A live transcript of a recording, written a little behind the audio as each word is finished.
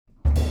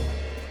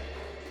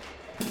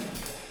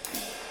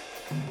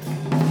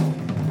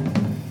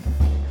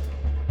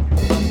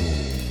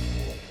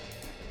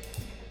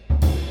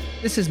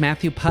This is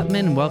Matthew Putman,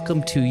 and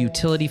welcome to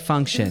Utility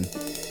Function.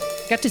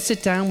 Got to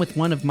sit down with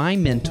one of my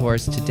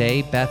mentors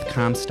today, Beth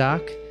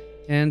Comstock,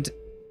 and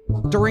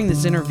during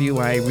this interview,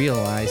 I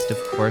realized, of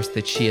course,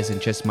 that she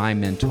isn't just my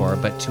mentor,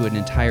 but to an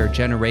entire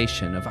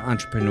generation of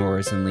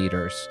entrepreneurs and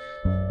leaders.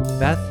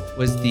 Beth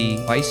was the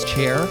vice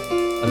chair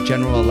of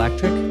General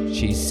Electric.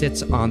 She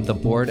sits on the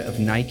board of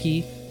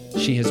Nike.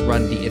 She has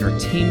run the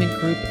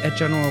entertainment group at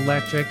General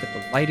Electric,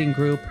 the lighting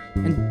group,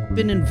 and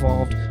been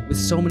involved with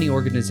so many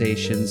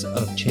organizations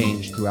of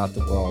change throughout the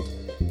world.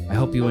 I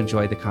hope you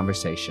enjoy the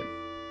conversation.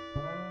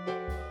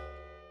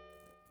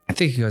 I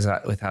think it goes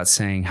out without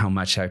saying how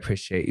much I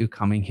appreciate you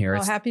coming here.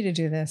 Oh, happy to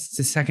do this. It's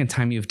the second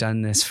time you've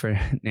done this for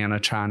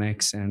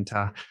Nanotronics, and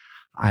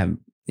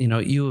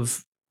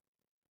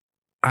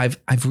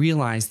I've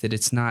realized that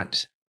it's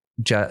not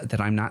that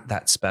I'm not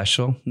that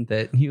special,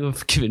 that you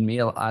have given me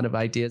a lot of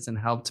ideas and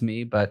helped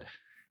me. But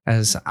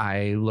as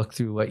I look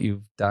through what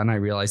you've done, I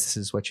realize this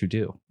is what you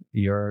do.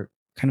 You're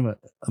kind of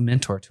a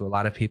mentor to a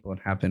lot of people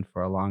and have been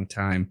for a long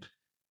time.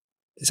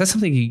 Is that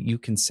something you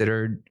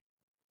considered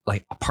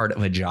like a part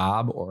of a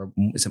job, or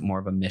is it more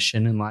of a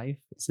mission in life?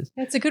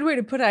 That's a good way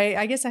to put it.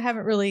 I guess I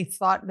haven't really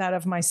thought that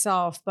of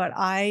myself, but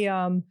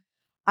I'm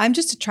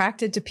just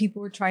attracted to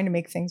people who are trying to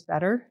make things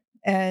better.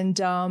 And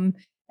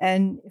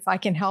if I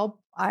can help,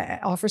 I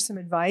offer some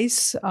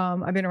advice.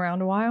 I've been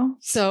around a while,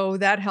 so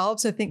that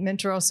helps. I think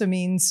mentor also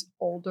means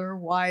older,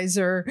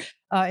 wiser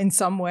in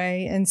some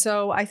way. And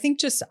so I think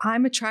just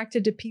I'm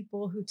attracted to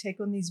people who take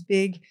on these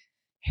big,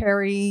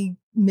 hairy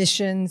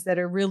missions that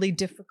are really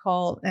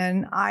difficult.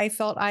 And I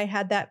felt I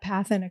had that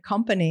path in a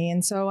company.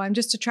 And so I'm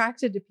just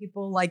attracted to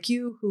people like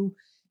you who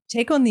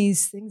take on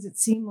these things that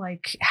seem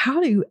like, how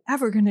are you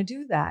ever going to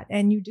do that?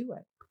 And you do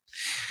it.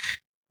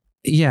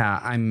 Yeah,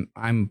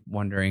 I'm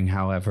wondering,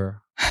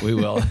 however, we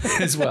will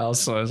as well.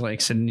 So I was like,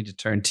 so I need to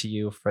turn to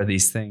you for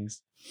these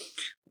things.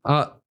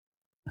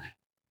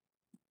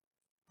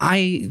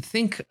 I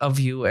think of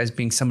you as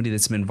being somebody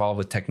that's been involved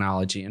with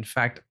technology. In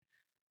fact,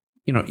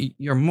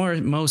 you're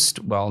most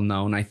well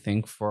known, I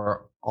think,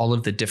 for all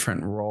of the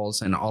different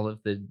roles and all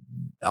of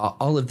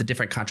the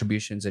different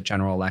contributions at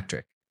General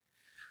Electric.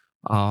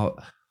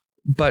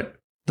 But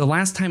the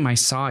last time I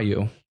saw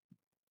you,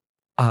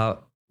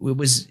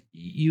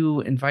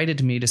 you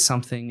invited me to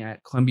something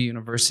at Columbia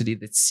University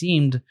that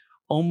seemed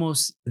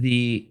almost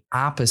the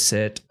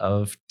opposite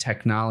of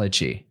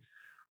technology.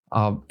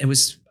 It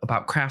was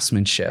about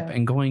craftsmanship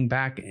and going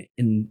back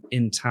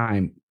in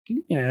time. Can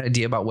you get an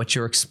idea about what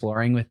you're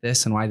exploring with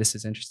this and why this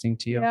is interesting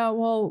to you? Yeah,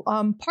 well,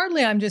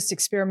 partly I'm just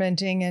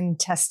experimenting and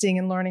testing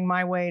and learning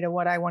my way to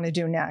what I want to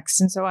do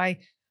next. And so I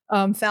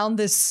found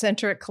this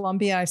center at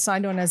Columbia. I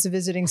signed on as a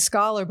visiting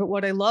scholar. But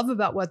what I love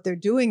about what they're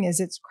doing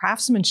is it's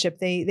craftsmanship.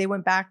 They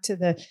went back to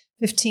the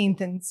 15th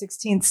and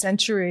 16th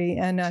century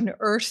and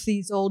unearthed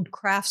these old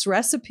crafts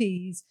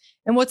recipes.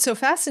 And what's so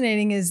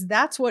fascinating is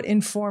that's what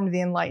informed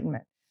the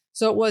Enlightenment.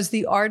 So it was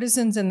the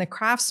artisans and the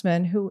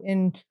craftsmen who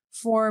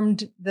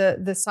informed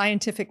the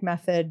scientific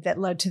method that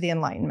led to the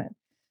Enlightenment.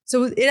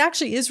 So it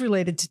actually is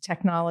related to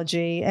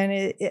technology.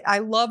 And I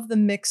love the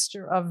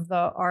mixture of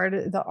the art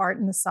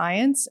and the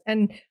science.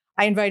 And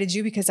I invited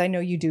you because I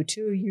know you do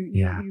too.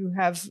 You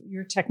have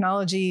your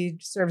technology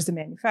serves the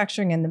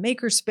manufacturing and the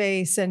maker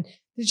space. And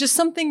there's just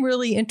something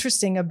really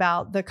interesting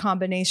about the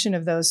combination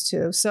of those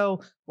two.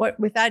 So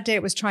with that day,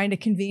 it was trying to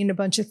convene a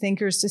bunch of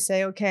thinkers to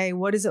say, okay,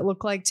 what does it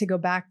look like to go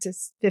back to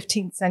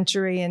 15th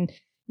century and,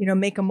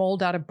 make a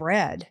mold out of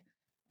bread?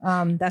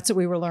 That's what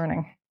we were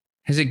learning.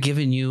 Has it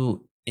given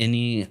you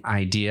any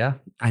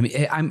idea? I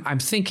mean, I'm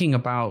thinking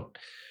about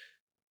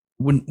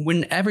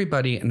when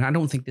everybody, and I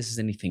don't think this is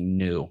anything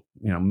new,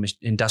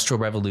 industrial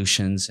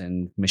revolutions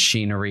and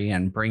machinery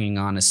and bringing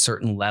on a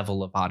certain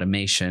level of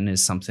automation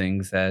is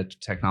something that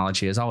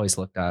technology has always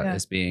looked at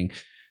as being.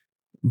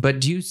 But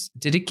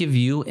did it give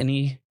you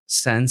any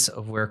sense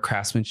of where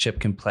craftsmanship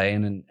can play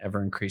in an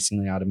ever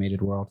increasingly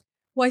automated world?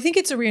 Well, I think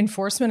it's a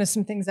reinforcement of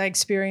some things I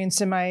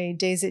experienced in my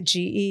days at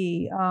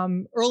GE.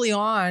 Early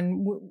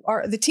on,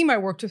 the team I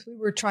worked with, we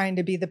were trying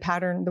to be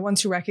the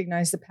ones who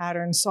recognized the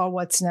pattern, saw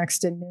what's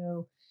next and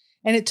knew.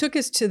 And it took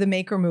us to the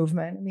maker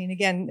movement. I mean,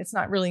 again, it's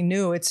not really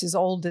new. It's as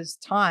old as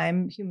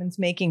time, humans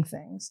making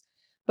things.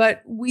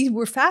 But we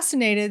were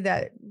fascinated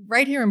that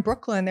right here in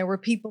Brooklyn, there were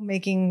people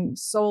making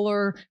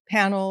solar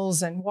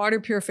panels and water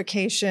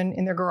purification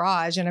in their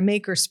garage in a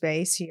maker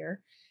space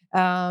here.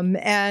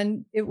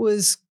 And it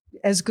was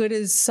as good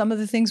as some of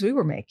the things we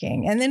were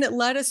making. And then it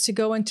led us to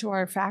go into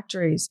our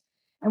factories.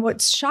 And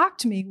what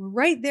shocked me were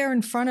right there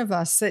in front of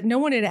us that no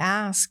one had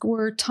asked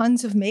were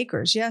tons of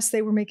makers. Yes,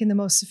 they were making the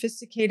most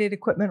sophisticated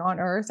equipment on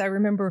earth. I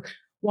remember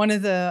one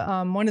of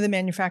the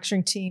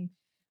manufacturing team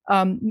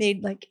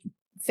made like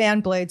fan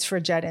blades for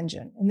a jet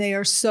engine. And they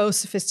are so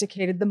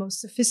sophisticated, the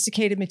most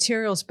sophisticated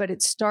materials, but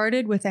it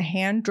started with a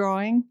hand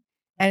drawing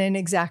and an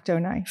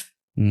X-Acto knife.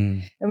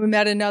 And we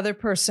met another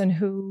person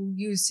who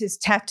used his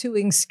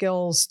tattooing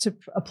skills to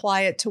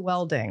apply it to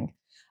welding.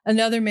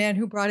 Another man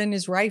who brought in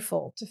his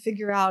rifle to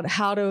figure out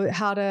how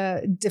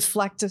to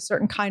deflect a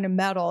certain kind of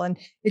metal. And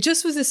it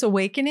just was this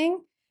awakening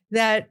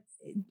that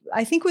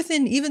I think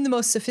within even the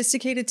most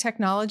sophisticated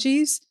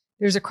technologies,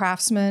 there's a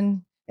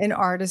craftsman, an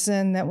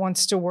artisan that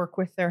wants to work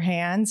with their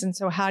hands. And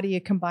so how do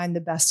you combine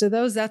the best of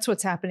those? That's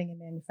what's happening in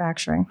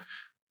manufacturing.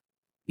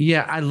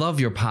 Yeah, I love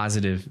your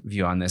positive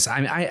view on this.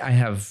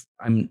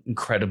 I'm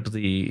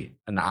incredibly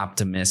an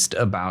optimist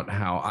about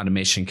how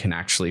automation can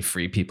actually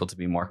free people to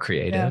be more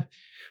creative.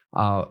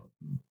 Yeah.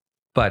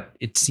 But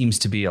it seems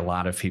to be a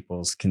lot of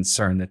people's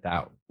concern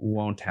that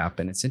won't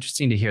happen. It's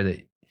interesting to hear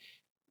that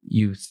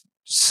you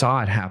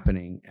saw it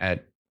happening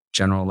at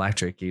General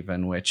Electric,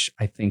 even, which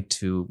I think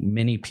to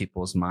many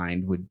people's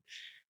mind would,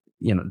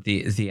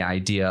 the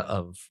idea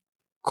of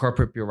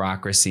corporate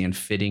bureaucracy and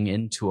fitting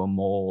into a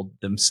mold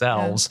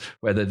themselves,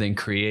 rather than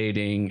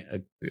creating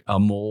a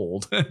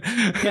mold,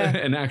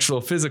 an actual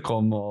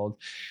physical mold.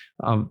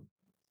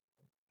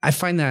 I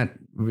find that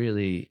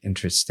really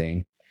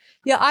interesting.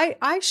 Yeah,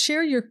 I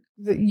share your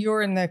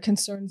and the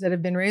concerns that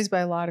have been raised by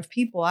a lot of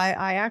people.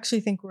 I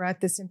actually think we're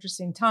at this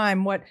interesting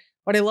time. What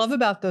I love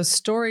about those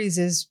stories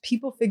is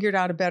people figured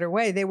out a better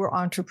way. They were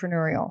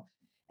entrepreneurial.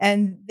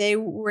 And they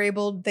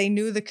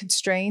knew the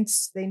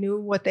constraints, they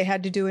knew what they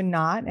had to do and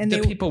not. And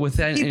the people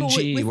within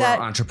GE were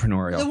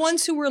entrepreneurial. The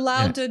ones who were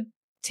allowed to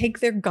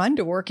take their gun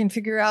to work and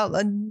figure out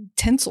a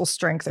tensile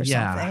strength or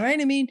something, right?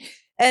 I mean,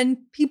 and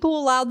people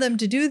allowed them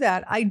to do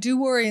that. I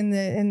do worry in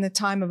the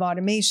time of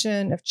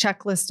automation, of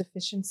checklist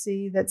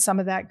efficiency, that some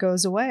of that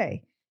goes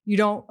away. You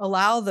don't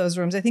allow those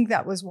rooms. I think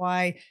that was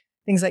why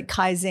things like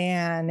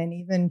Kaizen, and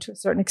even to a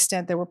certain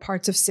extent, there were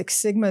parts of Six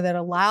Sigma that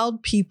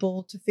allowed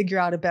people to figure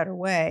out a better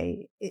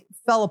way. It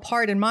fell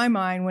apart in my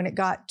mind when it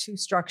got too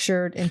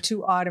structured and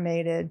too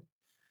automated.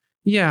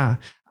 Yeah.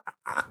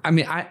 I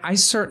mean, I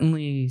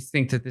certainly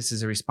think that this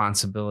is a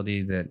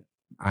responsibility that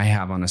I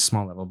have on a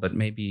small level, but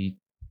maybe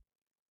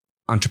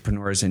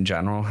entrepreneurs in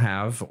general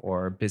have,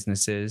 or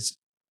businesses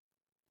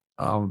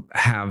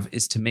have,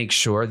 is to make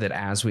sure that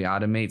as we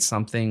automate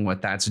something,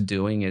 what that's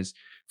doing is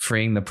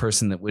freeing the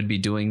person that would be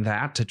doing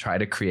that to try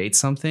to create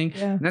something.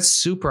 Yeah. And that's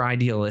super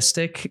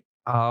idealistic.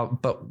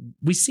 But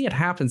we see it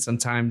happen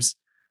sometimes,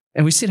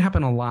 and we see it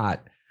happen a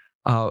lot.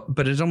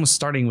 But it's almost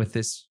starting with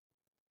this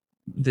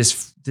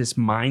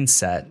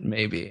mindset,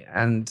 maybe.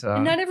 And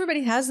not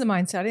everybody has the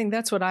mindset. I think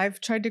that's what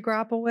I've tried to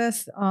grapple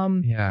with.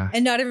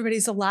 And not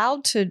everybody's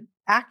allowed to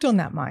act on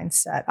that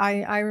mindset.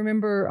 I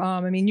remember,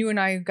 you and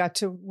I got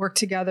to work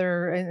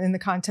together in the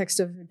context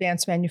of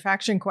advanced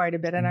manufacturing quite a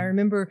bit. And I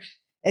remember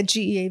at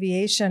GE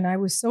Aviation, I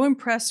was so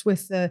impressed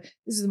with this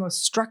is the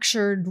most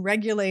structured,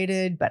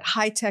 regulated, but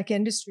high-tech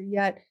industry,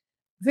 yet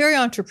very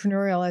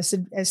entrepreneurial. As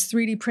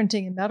 3D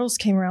printing and metals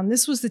came around,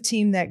 this was the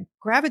team that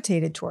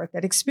gravitated toward it,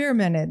 that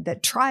experimented,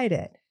 that tried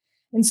it.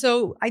 And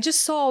so I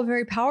just saw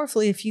very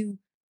powerfully, if you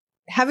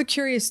have a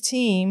curious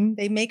team,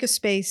 they make a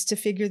space to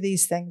figure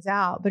these things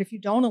out. But if you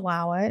don't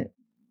allow it,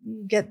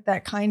 you get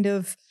that kind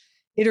of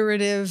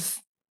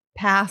iterative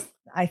path,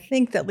 I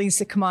think, that leads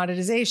to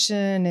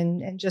commoditization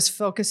and just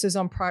focuses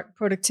on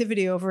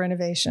productivity over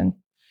innovation.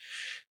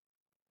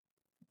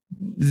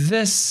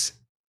 This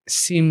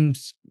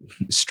seems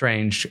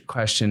strange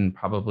question,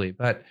 probably,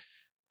 but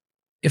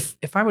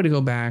if I were to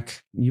go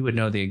back, you would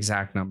know the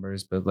exact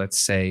numbers, but let's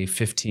say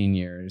 15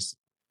 years,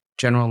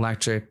 General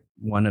Electric,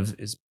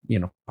 is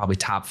probably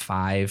top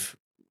 5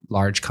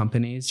 large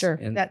companies. Sure,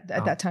 at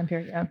that time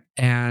period, yeah.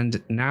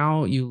 And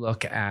now you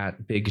look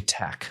at big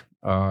tech,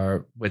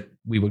 or what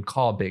we would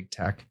call big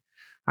tech.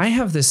 I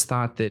have this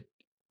thought that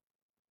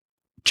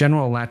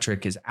General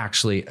Electric is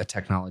actually a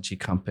technology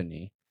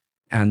company,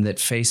 and that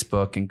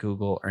Facebook and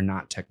Google are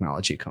not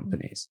technology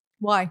companies.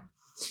 Why?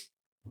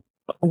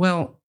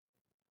 Well,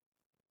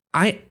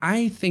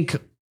 I think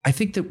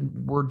that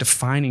we're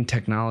defining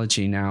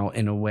technology now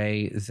in a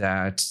way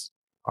that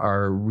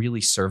are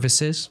really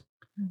services.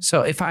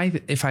 So if I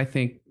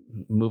think,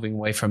 moving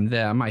away from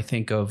them, I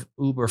think of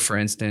Uber, for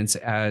instance,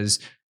 as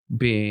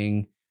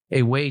being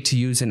a way to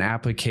use an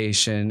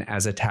application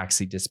as a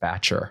taxi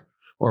dispatcher,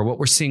 or what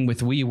we're seeing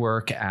with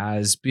WeWork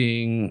as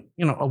being,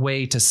 a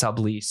way to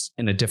sublease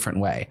in a different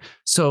way.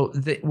 So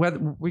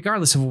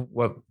regardless of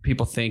what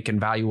people think and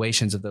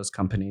valuations of those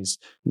companies,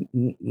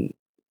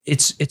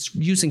 it's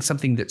using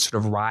something that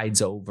sort of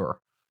rides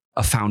over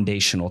a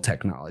foundational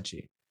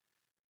technology.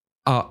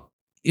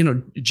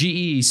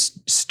 GE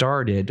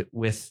started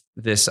with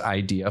this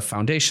idea of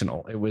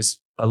foundational. It was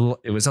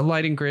a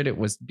lighting grid. It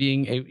was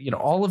being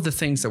all of the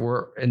things that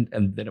were, and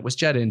then it was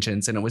jet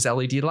engines, and it was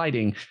LED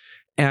lighting,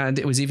 and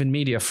it was even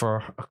media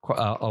for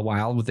a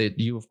while that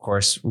you, of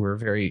course, were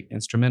very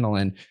instrumental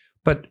in.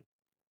 But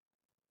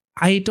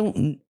I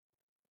don't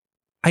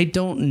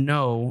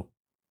know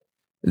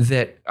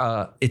that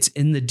it's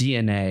in the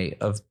DNA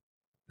of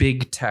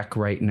big tech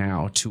right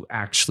now to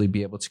actually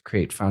be able to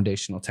create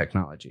foundational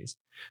technologies.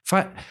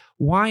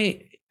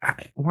 Why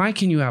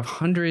can you have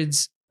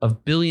hundreds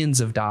of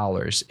billions of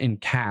dollars in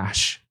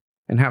cash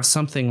and have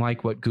something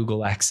like what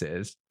Google X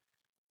is,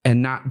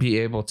 and not be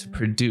able to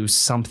produce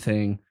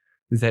something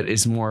that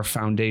is more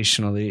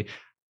foundationally?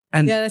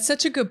 And yeah, that's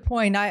such a good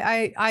point.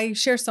 I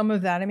share some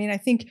of that. I mean, I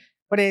think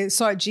what I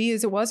saw at GE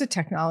is it was a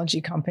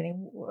technology company.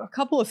 A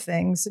couple of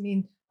things. I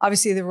mean,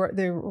 obviously the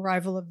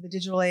arrival of the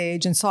digital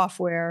age and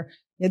software.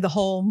 You had the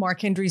whole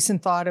Mark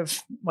Andreessen thought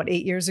of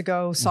 8 years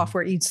ago,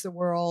 software eats the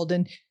world.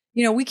 And,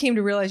 we came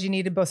to realize you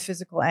needed both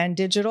physical and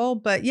digital.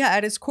 But yeah,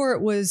 at its core,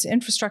 it was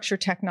infrastructure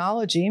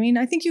technology. I mean,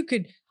 I think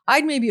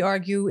I'd maybe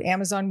argue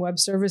Amazon Web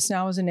Service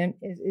now is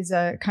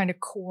a kind of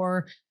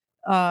core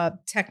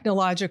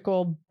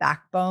technological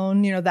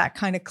backbone, that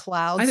kind of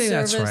cloud I think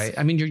service. That's right.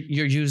 I mean,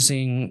 you're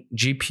using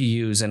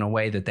GPUs in a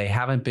way that they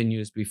haven't been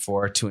used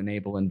before to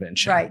enable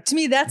invention. Right. To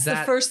me, that's the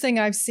first thing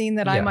I've seen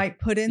that I might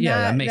put in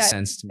that makes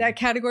sense to me. That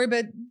category,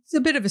 but it's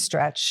a bit of a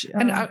stretch.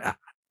 And I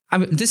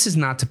mean, this is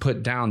not to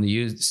put down the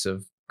use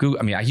of Google.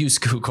 I mean, I use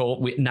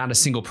Google. Not a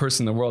single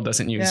person in the world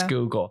doesn't use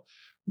Google.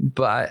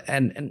 But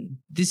and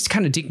these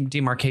kind of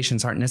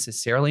demarcations aren't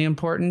necessarily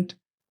important.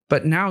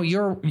 But now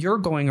you're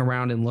going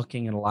around and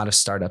looking at a lot of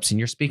startups and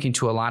you're speaking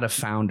to a lot of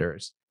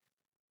founders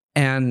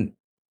and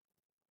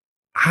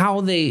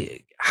how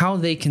they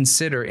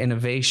consider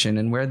innovation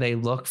and where they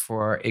look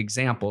for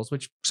examples,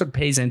 which sort of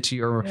pays into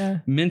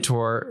your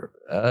mentor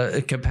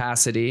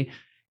capacity,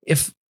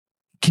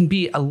 can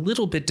be a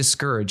little bit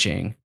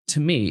discouraging to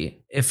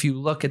me if you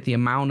look at the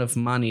amount of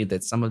money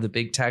that some of the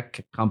big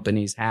tech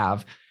companies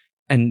have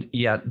and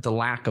yet the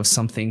lack of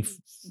something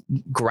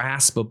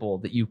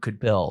graspable that you could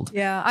build.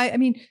 Yeah. I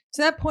mean,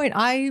 to that point,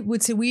 I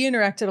would say we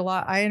interacted a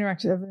lot. I've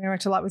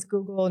interacted a lot with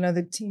Google and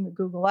the team at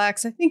Google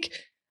X. I think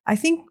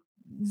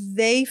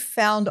they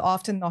found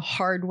often the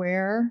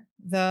hardware,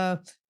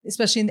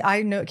 especially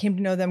came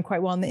to know them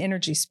quite well in the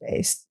energy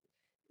space.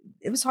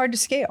 It was hard to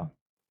scale.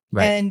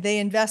 Right. And they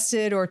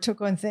invested or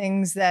took on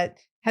things that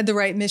had the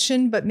right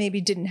mission, but maybe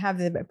didn't have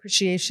the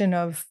appreciation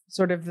of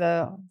sort of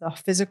the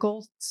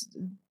physical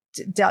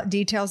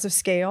details of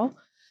scale.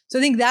 So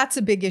I think that's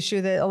a big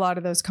issue that a lot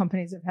of those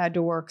companies have had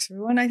to work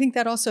through. And I think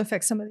that also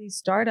affects some of these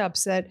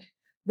startups that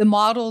the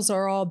models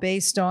are all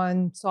based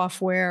on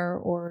software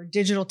or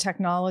digital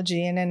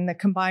technology. And in the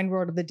combined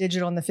world of the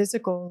digital and the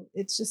physical,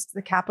 it's just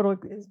the capital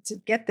to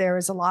get there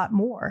is a lot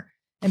more.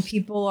 And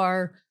people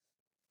are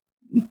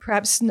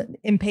perhaps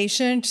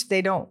impatient.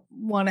 They don't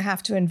want to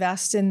have to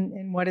invest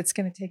in what it's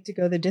going to take to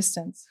go the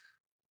distance.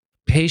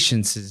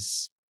 Patience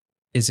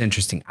is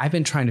interesting. I've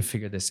been trying to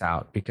figure this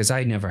out because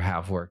I never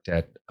have worked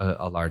at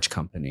a large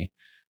company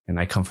and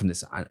I come from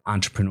this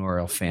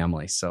entrepreneurial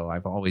family. So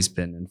I've always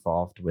been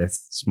involved with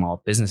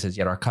small businesses,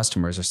 yet our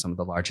customers are some of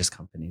the largest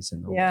companies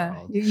in the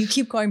world. You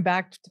keep going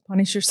back to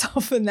punish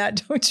yourself in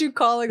that, don't you,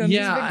 calling on these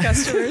big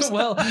customers?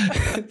 Well,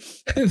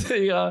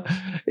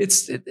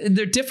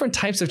 they're different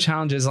types of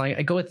challenges. Like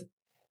I go with,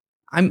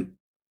 I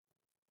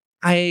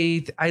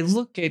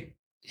look at,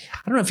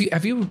 I don't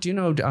know do you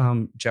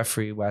know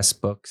Jeffrey West's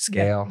book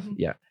Scale?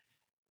 Yeah.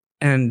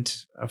 And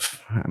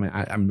I mean,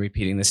 I'm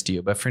repeating this to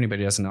you, but for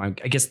anybody who doesn't know,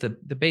 I guess the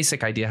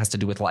basic idea has to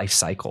do with life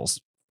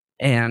cycles.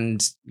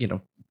 And,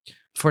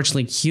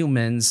 fortunately,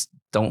 humans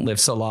don't live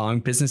so long.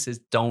 Businesses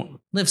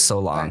don't live so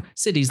long. Right.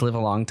 Cities live a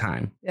long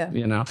time,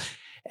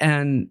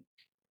 and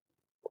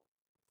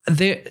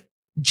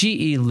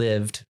GE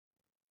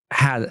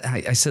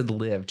I said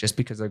live just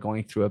because they're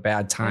going through a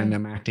bad time.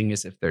 I'm acting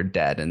as if they're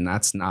dead, and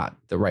that's not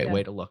the right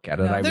way to look at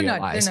it. No, I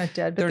realize they're not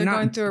dead, but they're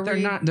going through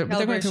they're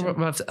going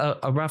through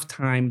a rough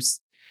times,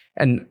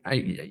 and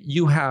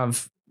you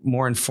have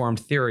more informed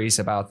theories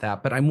about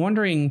that. But I'm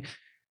wondering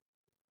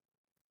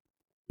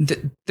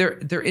that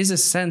there is a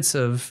sense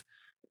of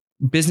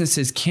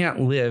businesses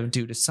can't live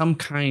due to some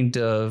kind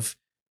of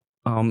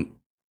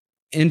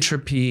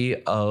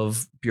entropy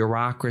of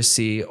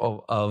bureaucracy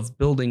of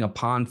building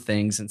upon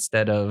things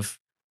instead of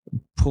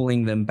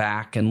pulling them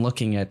back and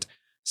looking at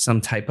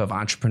some type of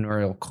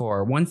entrepreneurial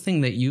core. One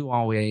thing that you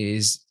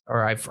always,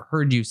 or I've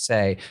heard you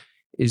say,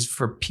 is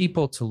for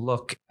people to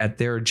look at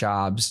their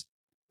jobs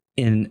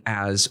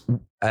as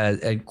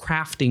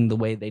crafting the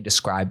way they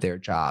describe their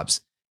jobs.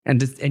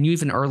 And you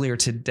even earlier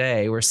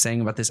today were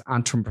saying about this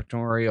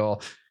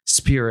entrepreneurial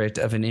spirit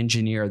of an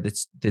engineer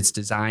that's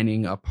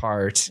designing a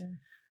part. Yeah.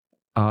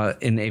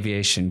 In the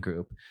aviation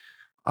group.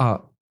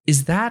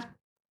 Is that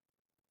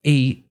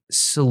a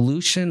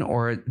solution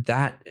or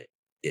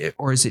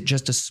is it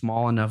just a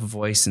small enough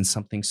voice in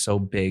something so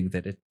big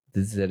that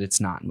it's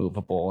not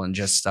movable and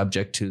just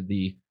subject to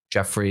the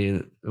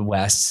Jeffrey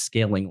West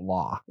scaling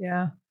law?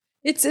 Yeah.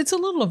 It's a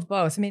little of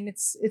both. I mean,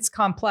 it's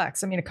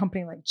complex. I mean, a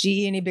company like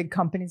GE, any big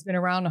company, has been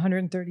around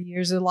 130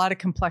 years. There's a lot of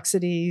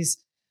complexities,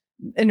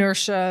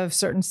 inertia of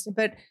certain,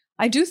 but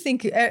I do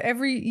think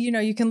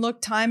you can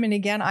look time and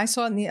again. I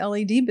saw it in the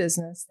LED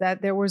business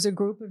that there was a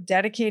group of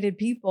dedicated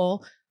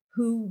people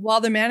who,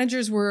 while the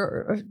managers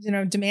were,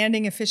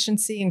 demanding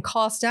efficiency and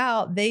cost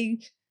out, they,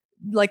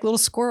 like little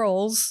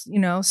squirrels,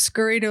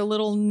 scurried a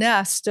little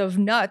nest of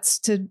nuts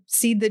to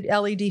seed the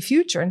LED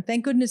future. And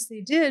thank goodness they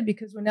did,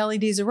 because when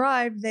LEDs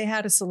arrived, they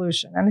had a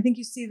solution. And I think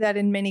you see that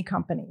in many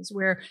companies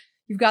where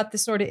you've got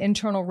this sort of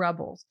internal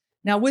rebels.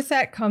 Now, with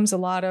that comes a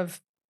lot of,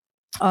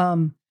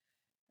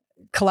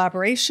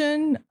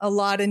 collaboration, a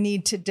lot of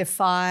need to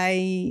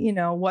defy,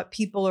 what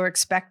people are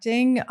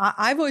expecting.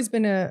 I've always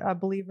been a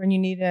believer in you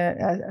need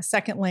a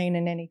second lane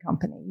in any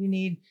company. You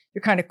need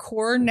your kind of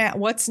core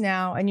what's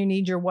now, and you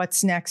need your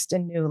what's next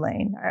and new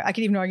lane. I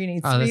could even argue you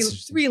need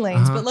three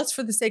lanes, but let's,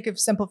 for the sake of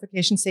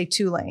simplification, say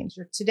 2 lanes,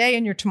 your today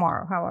and your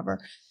tomorrow, however.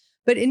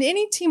 But in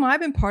any team I've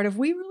been part of,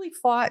 we really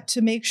fought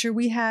to make sure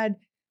we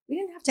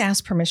didn't have to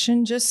ask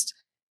permission, just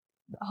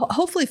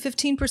hopefully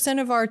 15%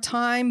 of our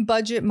time,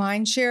 budget,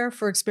 mind share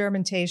for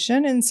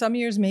experimentation. And some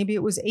years, maybe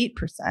it was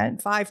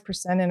 8%,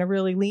 5% in a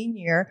really lean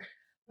year.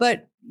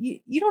 But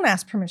you don't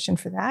ask permission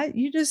for that.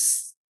 You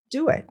just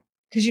do it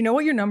because you know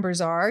what your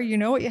numbers are. You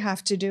know what you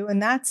have to do.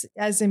 And that's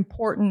as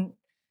important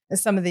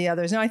as some of the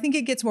others. Now, I think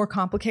it gets more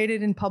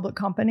complicated in public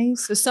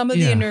companies. So some of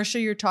the inertia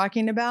you're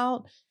talking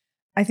about,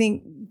 I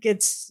think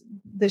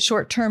the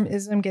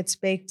short-termism gets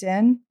baked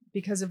in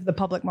because of the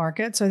public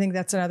market. So I think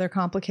that's another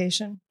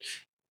complication.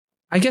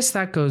 I guess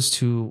that goes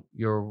to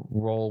your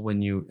role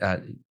when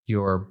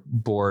your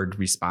board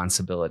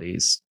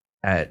responsibilities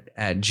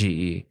at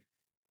GE.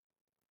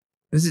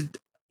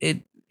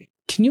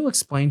 Can you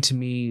explain to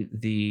me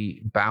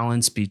the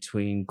balance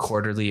between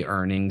quarterly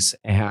earnings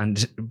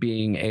and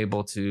being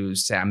able to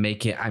say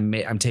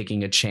I'm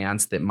taking a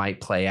chance that might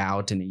play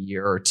out in a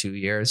year or 2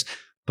 years,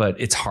 but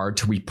it's hard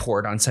to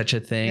report on such a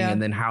thing, and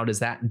then how does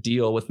that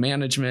deal with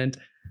management?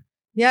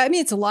 Yeah, I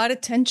mean, it's a lot of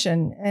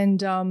tension,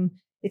 and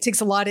it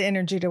takes a lot of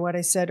energy to what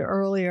I said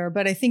earlier,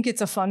 but I think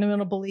it's a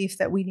fundamental belief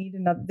that we need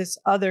this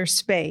other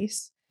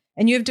space,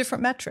 and you have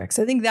different metrics.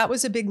 I think that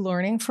was a big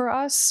learning for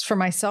us, for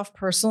myself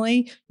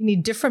personally. You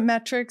need different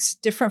metrics,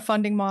 different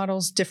funding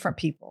models, different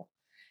people.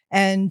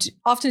 And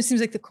often it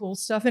seems like the cool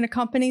stuff in a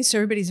company, so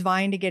everybody's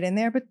vying to get in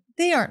there, but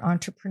they aren't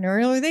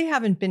entrepreneurial, or they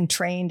haven't been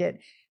trained at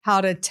how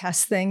to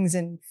test things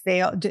and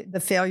the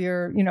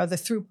failure, the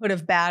throughput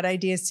of bad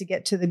ideas to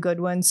get to the good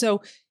ones.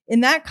 So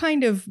in that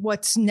kind of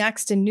what's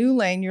next in new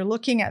lane, you're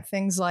looking at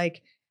things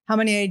like, how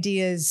many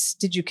ideas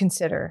did you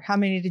consider? How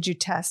many did you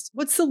test?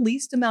 What's the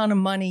least amount of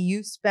money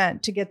you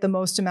spent to get the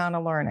most amount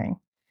of learning?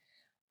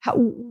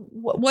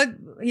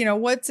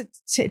 What's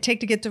it take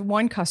to get to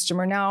one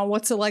customer? Now,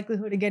 what's the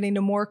likelihood of getting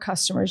to more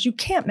customers? You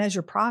can't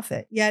measure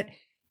profit. Yet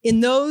in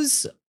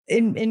those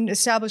in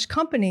established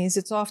companies,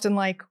 it's often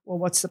like, well,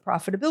 what's the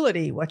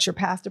profitability? What's your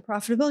path to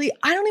profitability?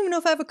 I don't even know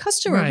if I have a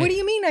customer. Right. What do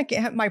you mean I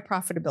can't have my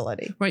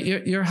profitability? Right.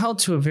 You're held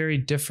to a very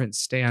different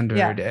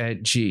standard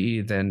at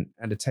GE than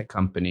at a tech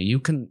company.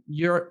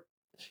 You're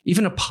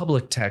even a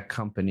public tech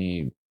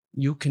company.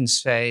 You can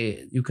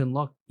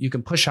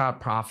push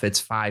out profits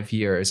 5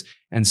 years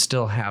and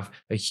still have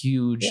a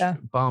huge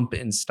bump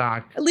in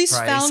stock. At least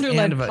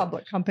founder-led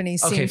public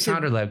companies seem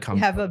to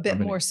have a bit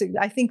more.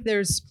 I think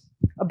there's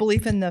a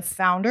belief in the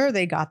founder.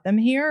 They got them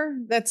here.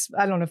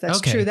 I don't know if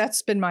that's true.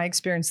 That's been my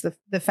experience.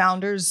 The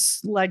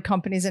founders-led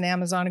companies in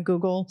Amazon and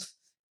Google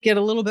get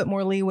a little bit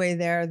more leeway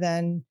there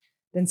than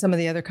some of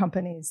the other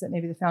companies that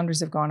maybe the founders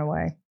have gone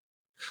away.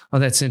 Oh,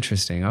 that's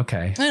interesting.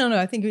 Okay. I don't know.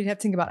 I think we'd have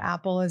to think about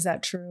Apple. Is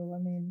that true? I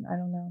mean, I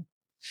don't know.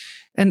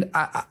 And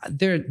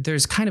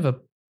there's kind of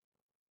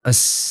a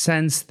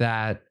sense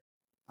that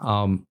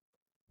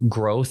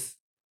growth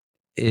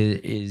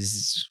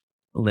is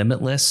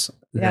limitless.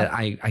 That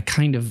I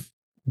kind of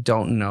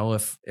don't know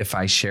if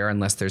I share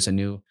unless there's a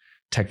new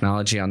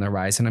technology on the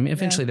horizon. I mean,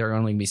 eventually there are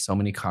only going to be so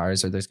many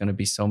cars, or there's going to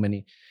be so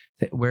many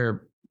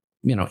where,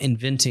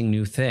 inventing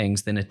new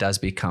things, then it does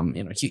become,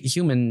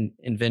 human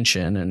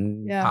invention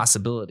and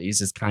possibilities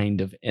is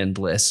kind of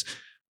endless.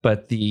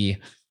 But the,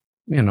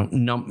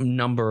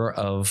 number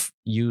of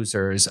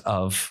users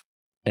of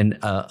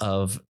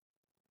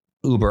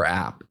Uber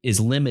app is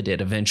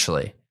limited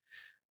eventually.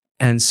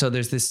 And so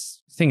there's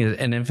this thing,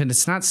 and if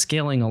it's not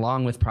scaling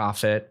along with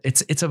profit,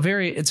 it's a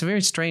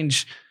very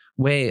strange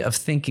way of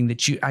thinking that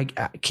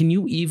can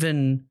you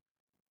even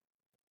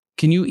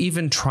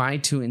try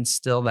to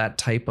instill that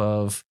type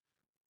of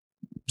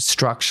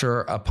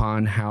structure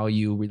upon how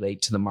you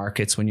relate to the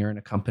markets when you're in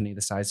a company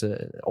the size of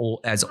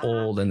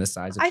old and the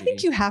size of I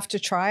think you have to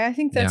try. I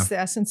think that's the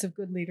essence of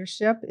good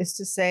leadership, is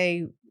to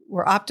say,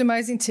 we're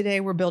optimizing today,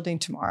 we're building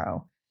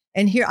tomorrow.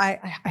 And here I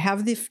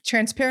have the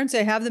transparency,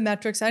 I have the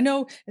metrics. I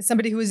know, as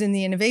somebody who was in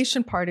the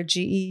innovation part of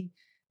GE,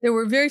 there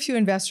were very few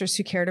investors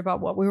who cared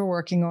about what we were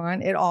working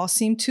on. It all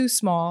seemed too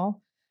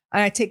small.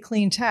 And I take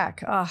clean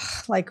tech,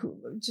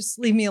 just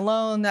leave me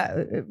alone. That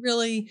it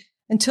really,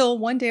 until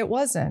one day it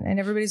wasn't. And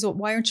everybody's, well,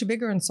 why aren't you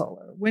bigger in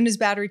solar? When is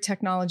battery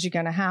technology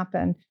going to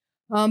happen?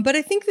 But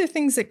I think there are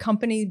things that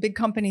big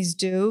companies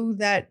do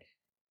that,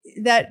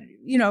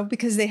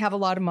 because they have a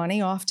lot of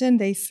money, often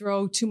they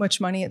throw too much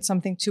money at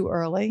something too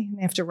early. And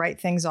they have to write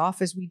things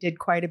off, as we did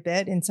quite a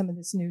bit in some of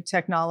this new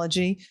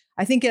technology.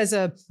 I think it's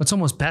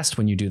almost best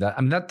when you do that.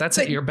 I mean, that's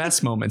at your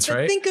best moments,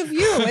 right? Think of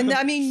you. And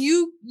I mean,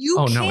 you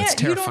oh, can't. No, it's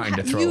terrifying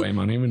to throw away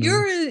money.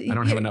 I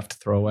don't have enough to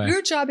throw away.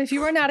 Your job, if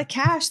you run out of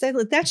cash,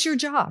 that's your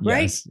job,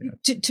 right? Yes.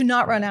 To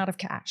not run out of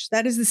cash.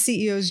 That is the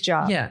CEO's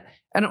job. Yeah.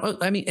 And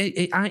I mean,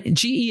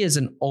 GE is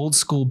an old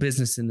school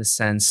business in the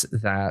sense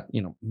that,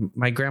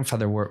 my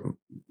grandfather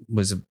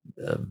was a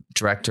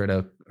director at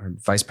or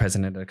vice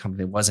president at a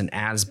company that wasn't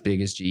as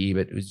big as GE,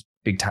 but it was a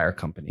big tire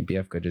company,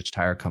 BF Goodrich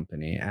Tire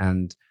Company.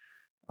 And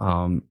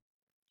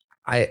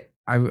I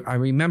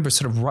remember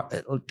sort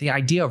of the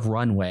idea of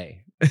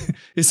runway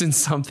isn't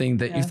something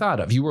that you thought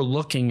of. You were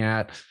looking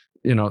at,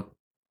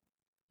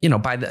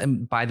 by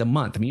the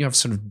month. I mean, you have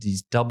sort of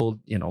these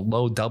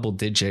low double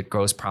digit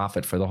gross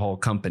profit for the whole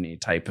company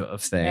type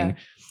of thing. Yeah.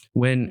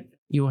 When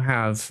you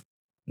have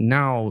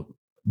now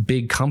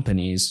big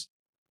companies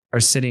are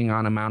sitting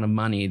on amount of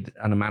money,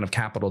 an amount of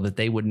capital that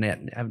they would not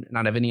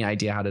have any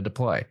idea how to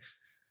deploy.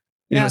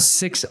 Over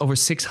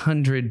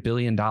 $600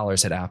 billion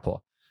at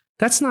Apple.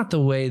 That's not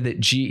the way that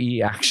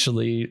GE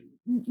actually,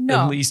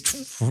 at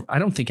least, I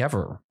don't think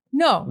ever.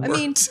 No, worked. I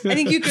mean, I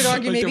think you could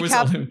argue maybe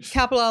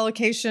capital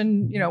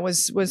allocation,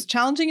 was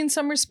challenging in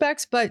some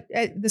respects, but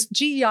this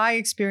GEI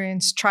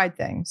experience tried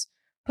things,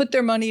 put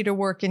their money to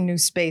work in new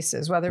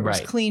spaces, whether it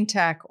was clean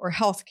tech or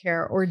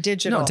healthcare or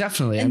digital. No,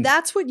 definitely. And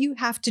that's what you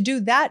have to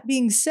do. That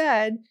being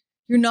said,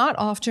 you're not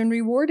often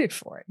rewarded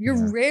for it.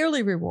 You're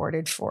rarely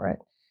rewarded for it.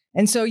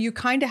 And so you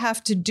kind of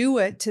have to do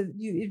it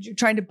you're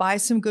trying to buy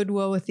some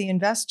goodwill with the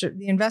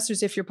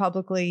investors if you're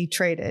publicly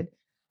traded.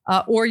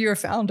 Or you're a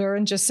founder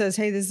and just says,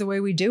 hey, this is the way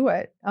we do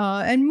it.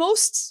 And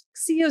most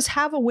CEOs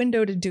have a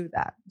window to do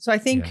that. So I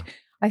think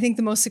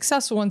the most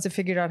successful ones have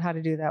figured out how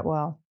to do that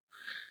well.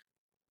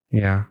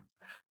 Yeah.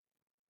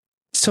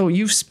 So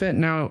you've spent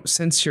now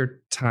since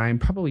your time,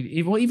 probably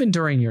even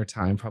during your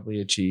time,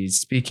 probably at GE,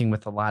 speaking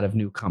with a lot of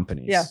new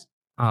companies. Yeah.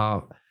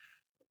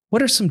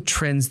 What are some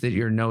trends that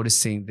you're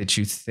noticing that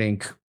you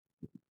think,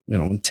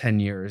 in 10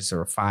 years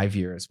or 5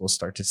 years, we'll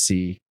start to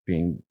see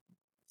being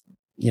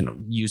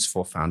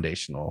useful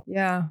foundational?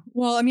 Yeah.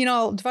 Well, I mean,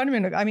 I'll divide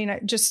them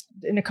just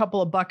in a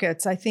couple of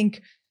buckets. I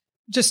think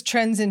just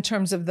trends in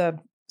terms of the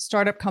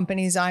startup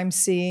companies I'm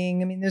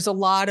seeing. I mean, there's a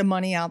lot of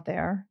money out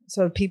there.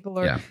 So people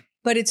are,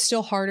 but it's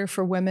still harder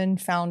for women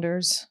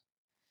founders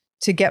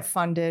to get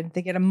funded.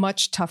 They get a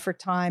much tougher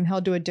time,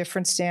 held to a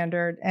different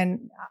standard.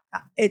 And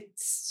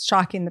it's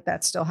shocking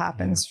that still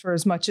happens for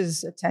as much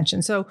as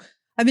attention. So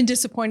I've been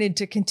disappointed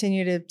to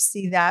continue to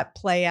see that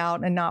play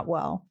out and not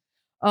well.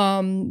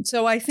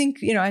 So I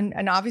think,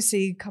 and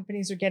obviously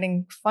companies are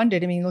getting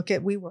funded. I mean, look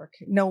at WeWork,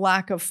 no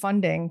lack of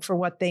funding for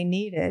what they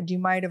needed. You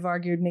might have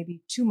argued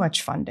maybe too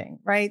much funding,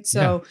 right?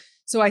 So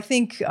I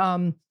think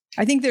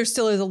there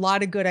still is a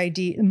lot of good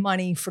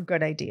money for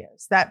good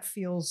ideas. That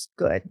feels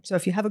good. So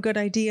if you have a good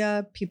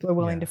idea, people are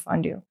willing to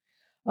fund you.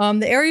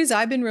 The areas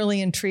I've been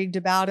really intrigued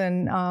about,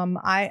 and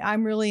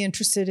I'm really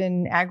interested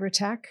in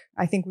agri-tech.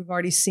 I think we've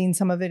already seen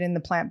some of it in the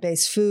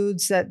plant-based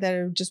foods that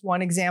are just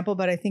one example,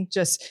 but I think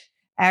just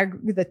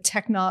the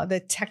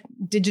tech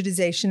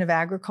digitization of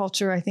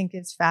agriculture, I think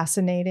is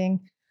fascinating.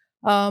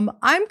 I'm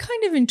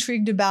kind of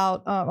intrigued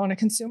about on a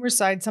consumer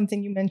side,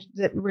 something you mentioned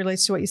that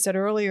relates to what you said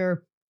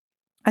earlier.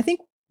 I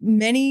think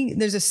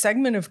there's a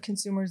segment of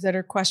consumers that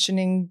are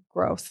questioning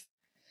growth,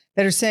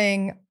 that are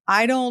saying,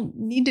 I don't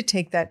need to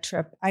take that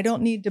trip. I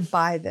don't need to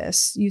buy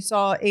this. You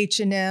saw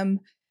H&M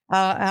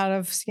out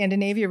of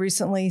Scandinavia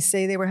recently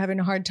say they were having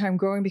a hard time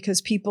growing because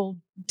people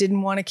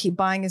didn't want to keep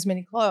buying as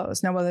many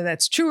clothes. Now, whether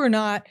that's true or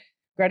not,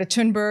 Greta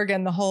Thunberg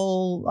and the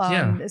whole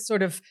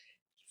sort of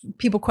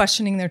people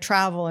questioning their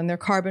travel and their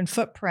carbon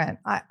footprint.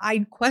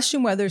 I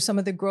question whether some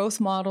of the growth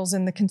models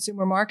in the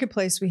consumer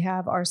marketplace we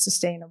have are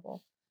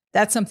sustainable.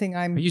 That's something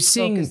I'm. Are you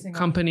seeing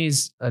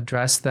companies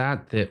address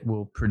that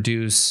will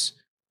produce,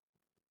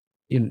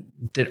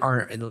 that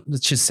aren't,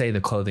 let's just say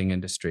the clothing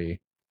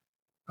industry,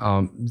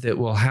 that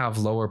will have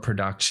lower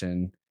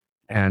production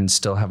and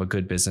still have a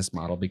good business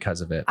model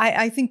because of it?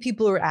 I think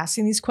people are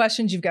asking these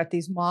questions. You've got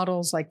these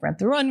models like Rent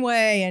the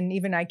Runway, and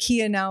even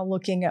IKEA now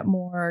looking at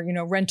more,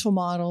 rental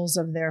models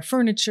of their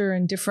furniture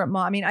and different.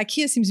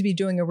 IKEA seems to be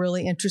doing a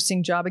really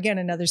interesting job. Again,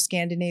 another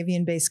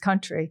Scandinavian-based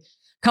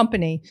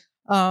company.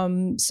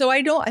 So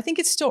I think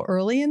it's still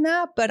early in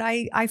that, but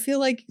I feel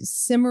like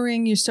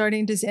simmering, you're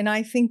starting to, and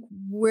I think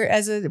we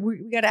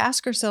got to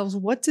ask ourselves,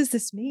 what does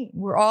this mean?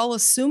 We're all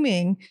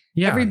assuming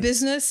every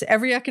business,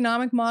 every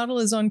economic model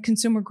is on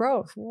consumer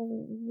growth. Well,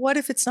 what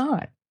if it's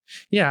not?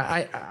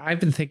 Yeah, I've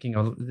been thinking,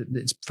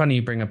 it's funny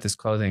you bring up this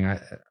clothing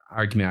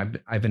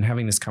argument. I've been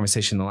having this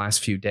conversation the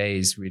last few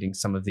days, reading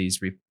some of these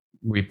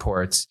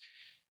reports,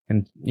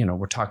 and,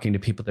 we're talking to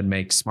people that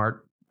make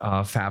smart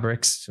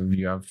fabrics. So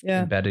you have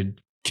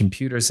embedded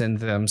computers in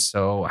them.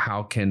 So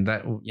how can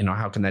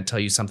that tell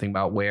you something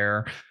about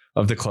wear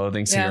of the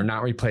clothing? So you're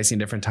not replacing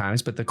different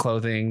times, but the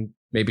clothing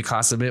maybe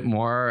costs a bit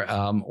more,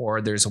 or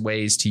there's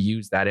ways to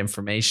use that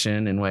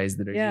information in ways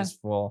that are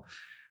useful.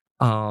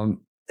 But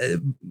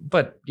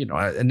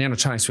at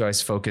Nanotronics, we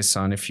always focus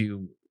on, if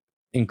you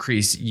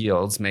increase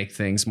yields, make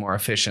things more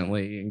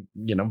efficiently,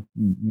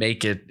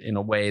 make it in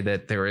a way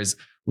that there is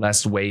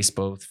less waste,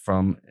 both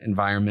from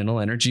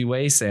environmental energy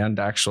waste and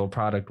actual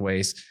product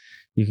waste,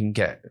 you can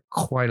get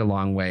quite a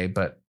long way,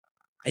 but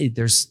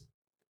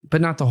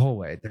not the whole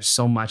way. There's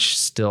so much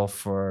still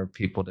for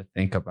people to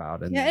think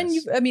about.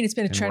 It's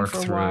been a trend for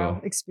a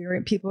while.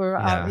 People are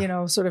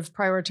out, sort of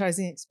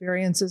prioritizing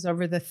experiences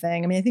over the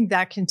thing. I think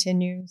that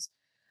continues.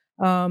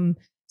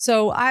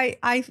 So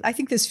I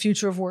think this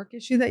future of work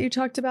issue that you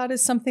talked about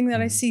is something that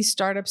I see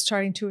startups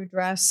trying to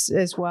address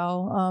as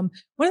well. One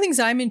of the things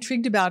I'm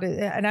intrigued about,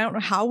 and I don't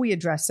know how we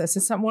address this,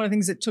 it's not one of the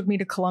things that took me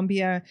to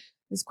Columbia.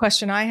 This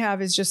question I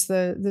have is just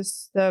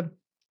the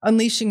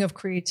unleashing of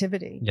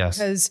creativity. Yes.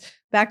 Because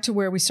back to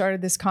where we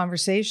started this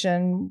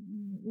conversation,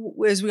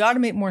 as we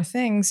automate more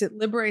things, it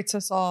liberates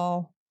us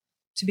all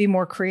to be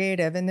more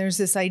creative. And there's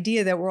this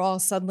idea that we're all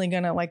suddenly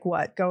going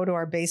to go to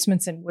our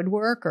basements and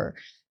woodwork or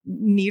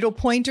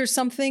needlepoint or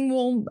something.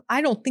 Well,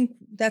 I don't think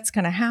that's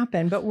going to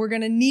happen, but we're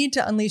going to need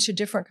to unleash a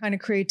different kind of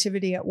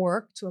creativity at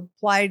work to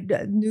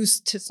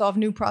to solve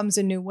new problems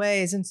in new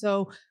ways. And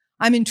so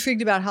I'm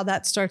intrigued about how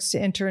that starts to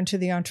enter into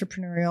the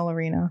entrepreneurial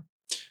arena.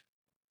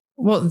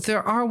 Well,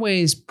 there are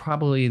ways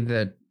probably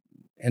that,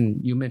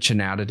 and you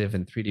mentioned additive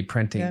and 3D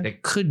printing,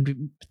 that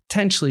could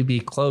potentially be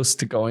close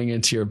to going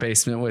into your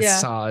basement with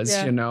saws,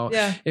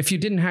 if you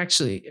didn't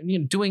actually,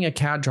 doing a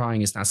CAD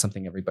drawing is not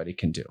something everybody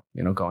can do,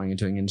 going and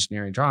doing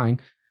engineering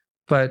drawing,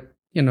 but,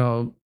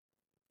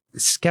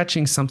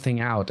 sketching something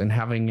out and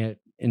having it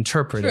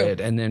interpreted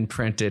and then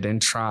printed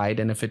and tried.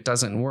 And if it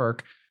doesn't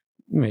work,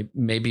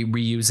 maybe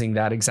reusing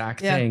that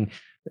exact thing.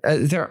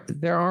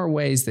 There are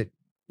ways that,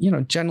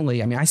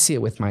 generally, I see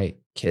it with my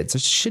kids. There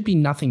should be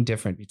nothing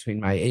different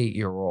between my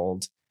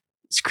 8-year-old's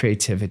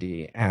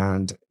creativity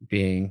and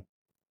being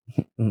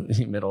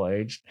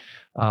middle-aged,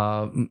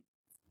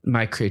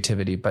 my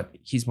creativity, but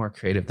he's more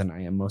creative than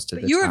I am most of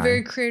the time. You're a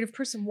very creative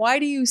person. Why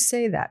do you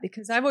say that?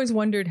 Because I've always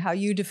wondered how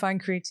you define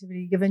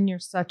creativity, given you're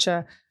such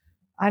a,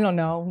 I don't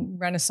know,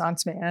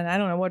 Renaissance man. I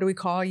don't know. What do we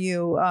call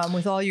you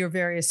with all your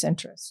various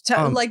interests? I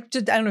don't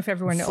know if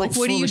everyone knows.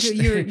 What do you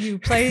do? You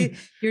play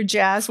your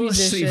jazz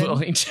musician.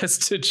 Willing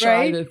just to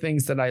try the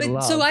things that I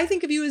love. So I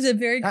think of you as a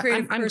very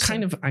creative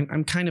person.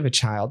 I'm kind of a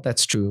child.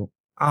 That's true.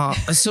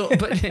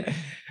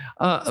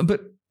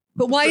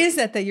 But why is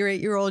that your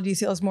 8-year-old you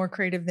feel is more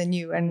creative than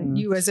you, and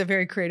you as a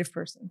very creative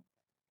person?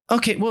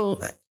 Okay, well,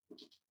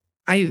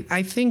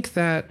 I think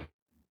that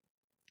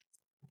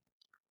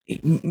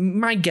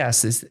my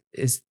guess is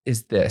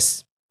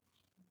this.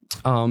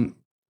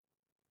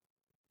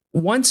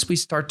 Once we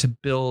start to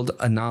build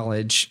a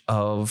knowledge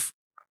of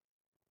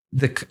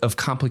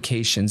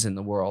complications in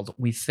the world,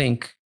 we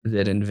think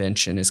that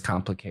invention is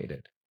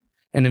complicated.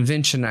 And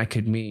invention, I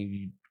could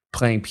mean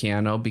playing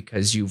piano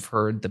because you've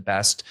heard the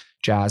best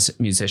jazz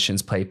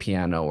musicians play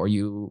piano, or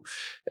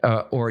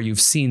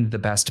you've seen the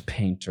best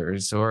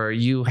painters, or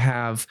you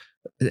have,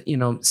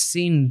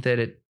 seen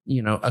that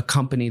a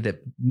company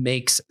that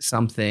makes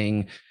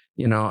something,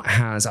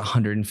 has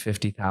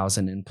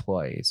 150,000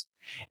 employees.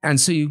 And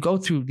so you go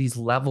through these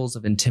levels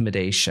of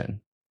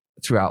intimidation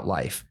throughout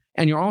life.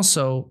 And you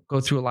also go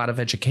through a lot of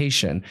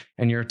education,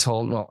 and you're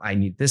told, well, I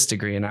need this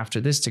degree and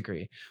after this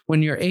degree.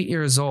 When you're 8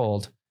 years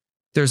old,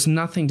 there's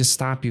nothing to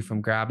stop you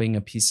from grabbing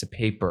a piece of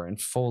paper and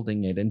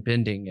folding it and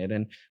bending it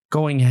and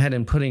going ahead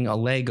and putting a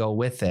Lego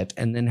with it,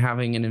 and then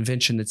having an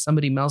invention that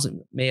somebody else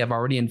may have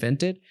already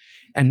invented,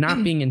 and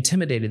not being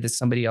intimidated that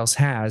somebody else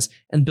has,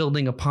 and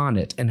building upon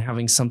it and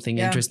having something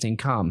interesting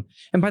come.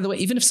 And by the way,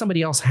 even if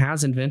somebody else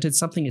has invented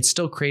something, it's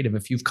still creative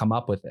if you've come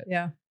up with it.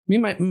 Yeah.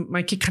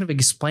 My kid kind of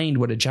explained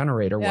what a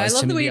generator was to me the other day. I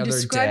love the way you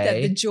described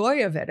that, the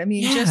joy of it.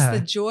 Just the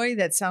joy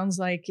that sounds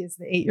like is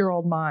the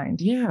 8-year-old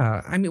mind.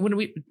 Yeah.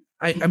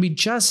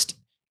 Just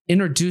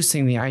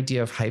introducing the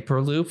idea of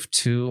Hyperloop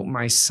to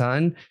my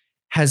son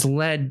has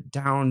led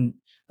down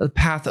the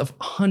path of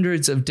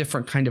hundreds of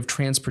different kind of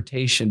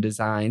transportation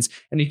designs.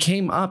 And he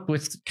came up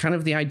with kind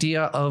of the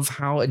idea of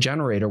how a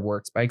generator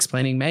works by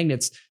explaining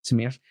magnets to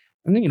me.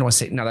 And then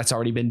say, no, that's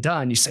already been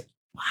done. You say,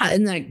 wow,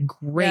 isn't that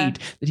great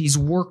that he's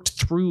worked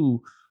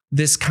through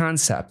this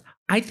concept?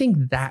 I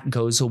think that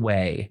goes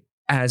away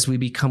as we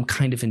become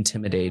kind of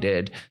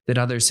intimidated that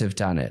others have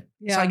done it.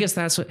 Yeah. So I guess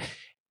that's what,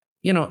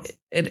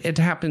 it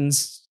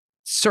happens.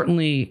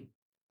 Certainly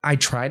I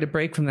try to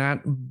break from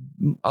that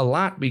a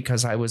lot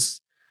because I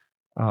was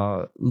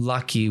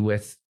lucky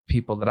with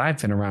people that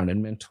I've been around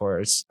and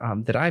mentors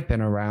that I've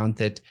been around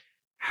that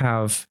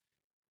have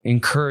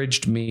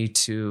encouraged me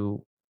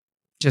to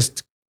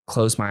just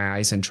close my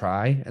eyes and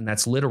try. And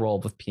that's literal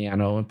with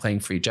piano and playing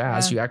free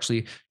jazz. You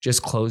actually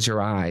just close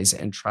your eyes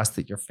and trust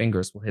that your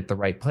fingers will hit the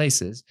right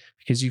places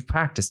because you've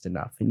practiced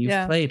enough and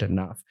you've played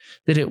enough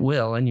that it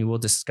will, and you will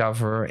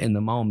discover in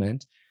the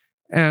moment.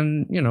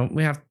 And,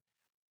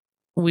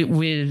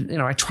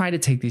 I try to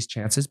take these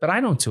chances, but I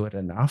don't do it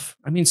enough.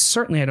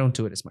 Certainly I don't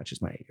do it as much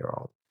as my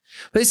 8-year-old,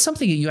 but it's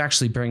something that you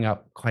actually bring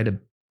up quite a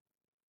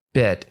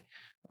bit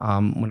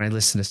when I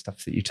listen to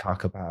stuff that you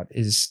talk about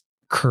is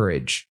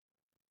courage.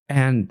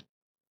 And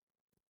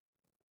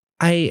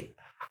I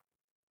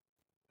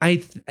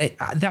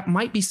that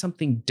might be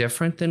something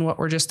different than what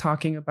we're just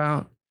talking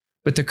about,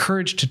 but the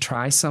courage to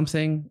try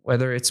something,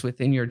 whether it's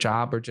within your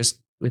job or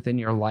just within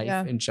your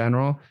life in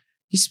general.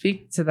 You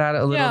speak to that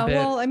a little bit.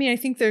 Well, I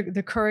think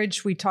the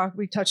courage we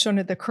touched on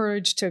it, the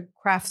courage to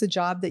craft the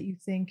job that you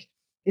think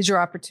is your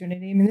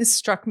opportunity. This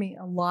struck me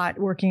a lot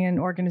working in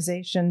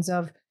organizations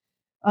of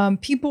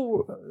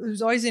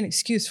There's always an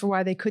excuse for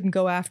why they couldn't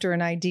go after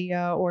an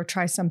idea or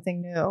try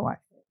something new.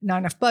 Not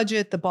enough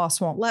budget. The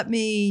boss won't let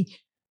me.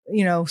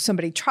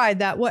 Somebody tried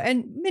that. Well,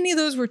 and many of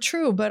those were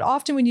true. But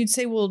often when you'd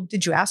say, well,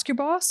 did you ask your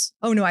boss?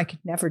 Oh, no, I could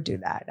never do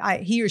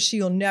that. He or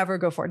she will never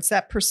go for it. It's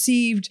that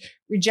perceived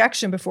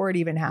rejection before it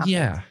even happens.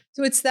 Yeah.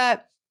 So it's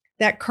that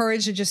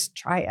courage to just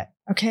try it.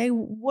 Okay.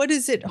 What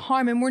does it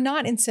harm? And we're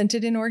not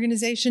incented in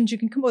organizations. You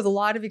can come up with a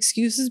lot of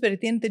excuses, but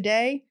at the end of the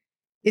day,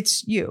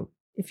 it's you.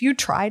 If you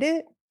tried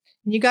it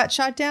and you got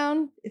shot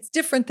down, it's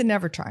different than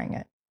never trying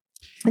it.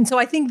 And so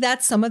I think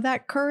that's some of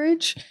that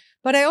courage.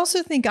 But I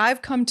also think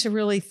I've come to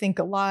really think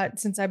a lot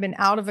since I've been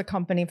out of a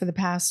company for the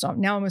past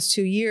now almost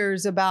 2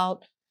 years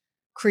about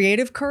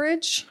creative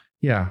courage.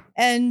 Yeah.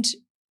 And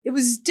it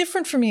was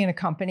different for me in a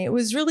company. It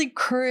was really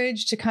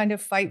courage to kind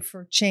of fight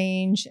for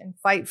change and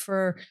fight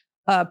for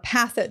a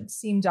path that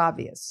seemed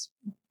obvious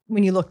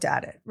when you looked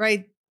at it,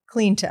 right?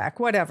 Clean tech,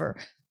 whatever.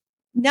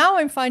 Now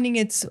I'm finding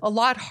it's a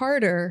lot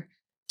harder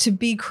to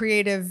be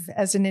creative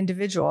as an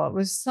individual. It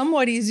was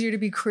somewhat easier to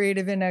be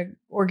creative in an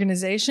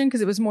organization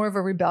because it was more of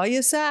a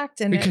rebellious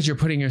act. And because you're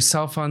putting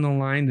yourself on the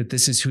line that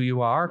this is who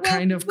you are,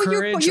 kind of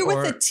courage. You're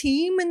with a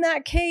team in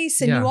that case,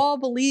 and you all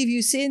believe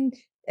you see.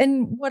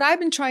 And what I've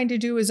been trying to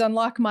do is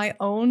unlock my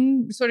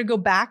own, sort of go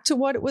back to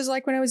what it was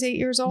like when I was 8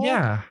 years old.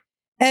 Yeah.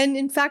 And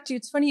in fact,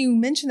 it's funny you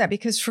mentioned that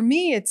because for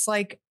me, it's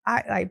like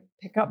I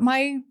pick up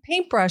my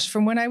paintbrush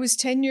from when I was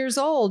 10 years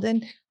old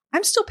and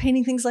I'm still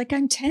painting things like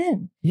I'm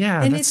 10.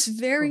 Yeah. And it's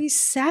very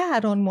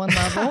sad on one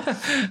level,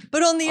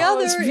 but on the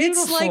other,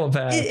 it's like,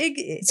 but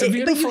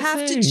you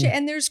have to,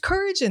 and there's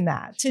courage in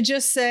that to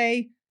just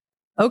say,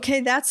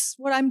 okay, that's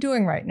what I'm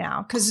doing right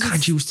now.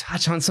 God, you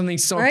touch on something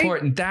so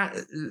important. That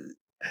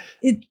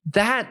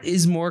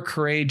is more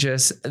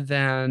courageous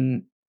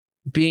than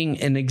being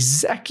an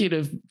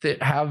executive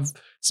that have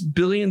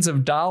billions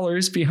of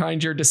dollars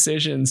behind your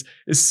decisions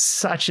is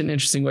such an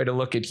interesting way to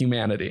look at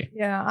humanity.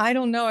 Yeah, I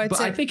don't know.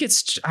 But I think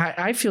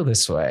I feel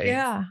this way.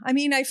 Yeah. I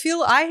mean, I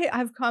feel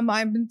I've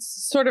been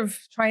sort of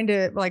trying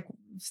to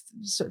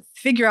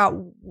figure out,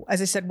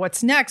 as I said,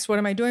 what's next? What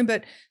am I doing?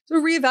 But sort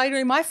of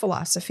reevaluating my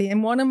philosophy.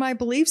 And one of my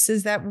beliefs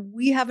is that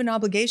we have an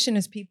obligation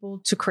as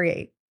people to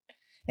create.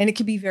 And it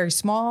can be very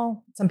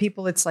small. Some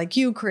people, it's like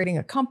you creating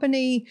a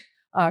company,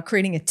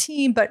 creating a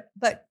team, but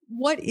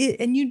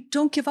and you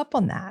don't give up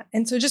on that.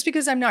 And so just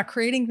because I'm not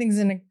creating things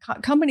in a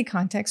company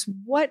context,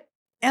 what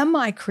am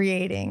I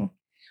creating?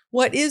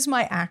 What is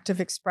my active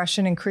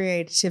expression and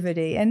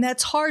creativity? And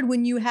that's hard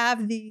when you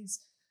have these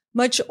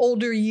much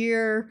older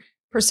year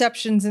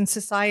perceptions in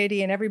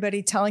society and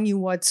everybody telling you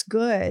what's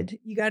good.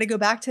 You got to go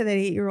back to that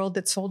 8-year-old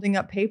that's folding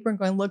up paper and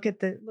going, look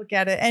at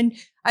it. And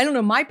I don't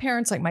know, my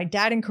parents, like my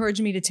dad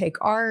encouraged me to take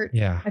art.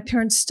 Yeah. My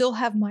parents still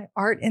have my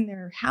art in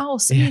their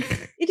house. I mean,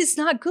 it is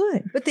not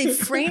good, but they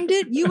framed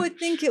it. You would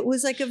think it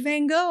was like a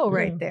Van Gogh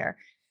right there.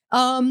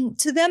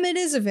 To them, it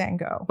is a Van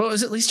Gogh. Well, it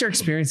was at least your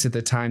experience at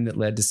the time that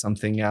led to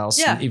something else.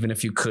 Yeah. Even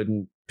if you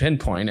couldn't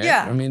pinpoint it.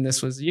 Yeah. I mean,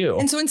 this was you.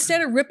 And so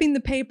instead of ripping the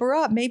paper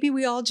up, maybe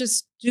we all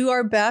just do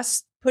our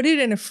best, put it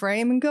in a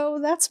frame and go,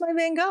 that's my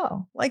Van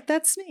Gogh. Like,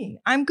 that's me.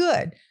 I'm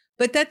good.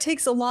 But that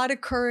takes a lot of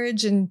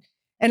courage. And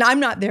I'm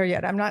not there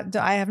yet.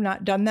 I have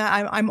not done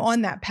that. I'm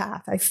on that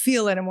path. I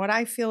feel it. And what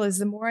I feel is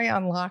the more I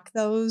unlock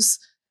those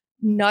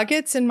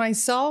nuggets in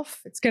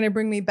myself, it's going to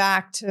bring me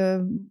back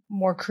to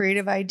more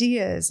creative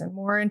ideas and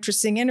more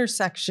interesting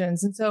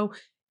intersections. And so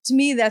to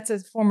me, that's a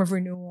form of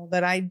renewal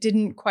that I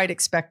didn't quite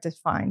expect to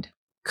find.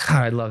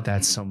 God, I love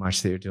that so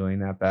much that you're doing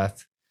that,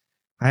 Beth.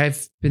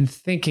 I've been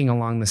thinking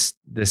along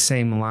the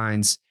same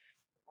lines.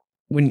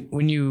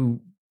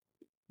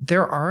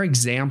 There are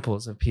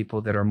examples of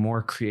people that are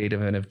more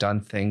creative and have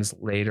done things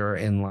later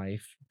in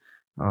life.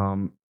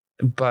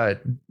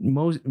 But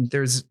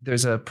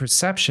there's a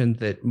perception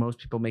that most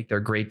people make their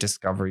great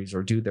discoveries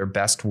or do their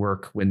best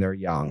work when they're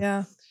young.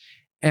 Yeah.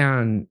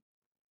 And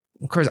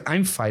of course,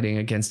 I'm fighting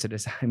against it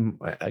as I'm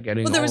getting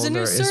older. Well, there was a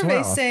new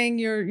survey saying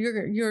you're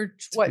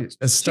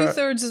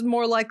 2/3 is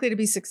more likely to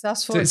be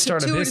successful. To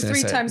start 2 a to 3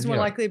 business, times more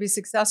likely to be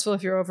successful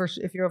if you're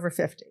over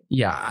 50.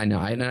 Yeah, I know.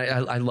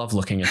 I love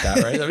looking at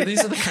that. Right, I mean,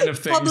 these are the kind of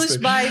things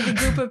published by the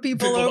group of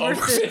people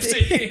over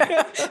 50.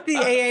 The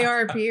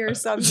AARP or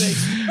something.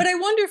 But I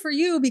wonder for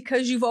you,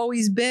 because you've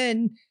always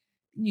been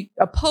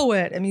a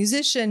poet, a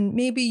musician,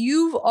 maybe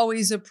you've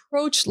always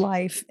approached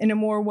life in a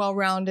more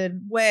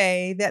well-rounded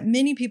way that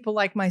many people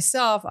like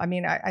myself, I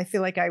mean, I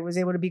feel like I was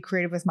able to be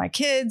creative with my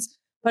kids,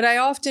 but I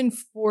often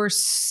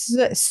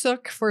forsake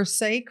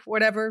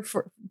whatever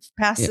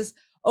passes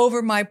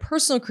over my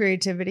personal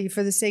creativity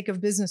for the sake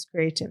of business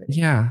creativity.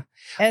 Yeah.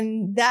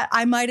 And that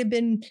I might have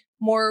been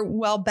more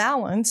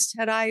well-balanced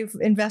had I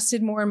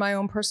invested more in my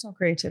own personal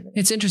creativity.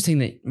 It's interesting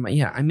that,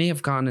 I may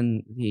have gone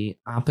in the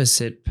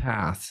opposite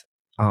path.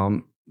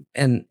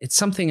 And it's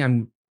something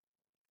I'm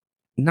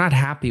not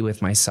happy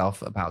with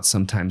myself about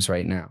sometimes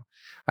right now.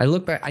 I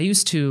look back, I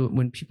used to,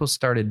 when people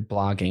started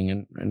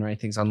blogging and write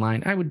things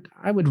online, I would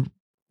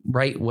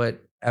write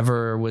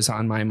whatever was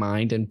on my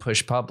mind and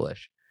push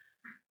publish.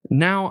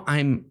 Now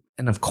and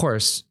of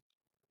course,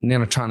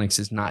 Nanotronics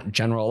is not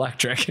General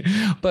Electric,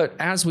 but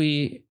as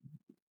we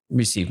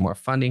receive more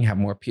funding, have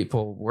more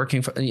people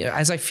working for,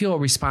 as I feel a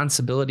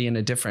responsibility in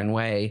a different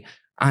way,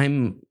 I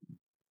now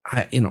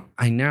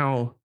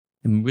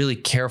am really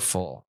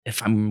careful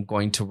if I'm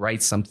going to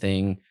write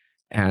something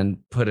and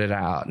put it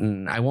out.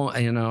 And I won't,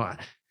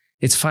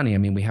 it's funny. I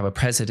mean, we have a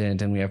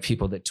president and we have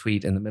people that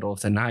tweet in the middle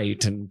of the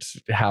night and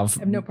I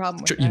have no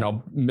problem with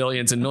that.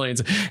 Millions and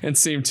millions and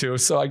seem to.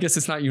 So I guess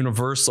it's not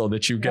universal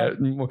that you get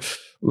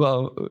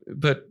well,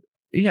 but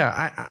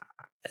yeah,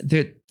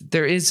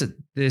 there is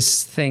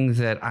this thing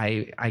that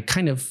I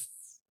kind of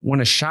want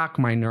to shock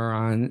my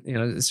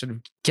neuron, sort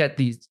of get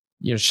these,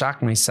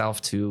 shock myself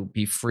to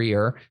be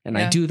freer. And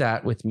I do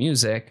that with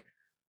music,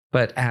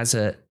 but as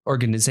a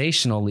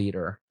organizational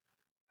leader,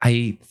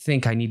 I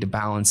think I need to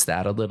balance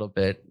that a little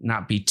bit,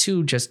 not be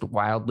too just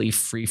wildly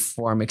free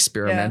form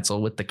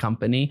experimental with the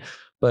company,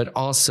 but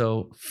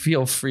also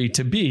feel free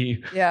to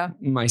be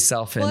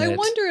myself in it. Well, I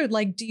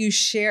wonder, do you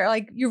share,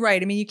 you're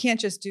right. I mean, you can't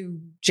just do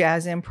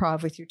jazz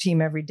improv with your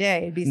team every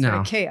day. It'd be sort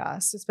of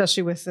chaos,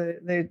 especially with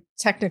the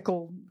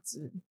technical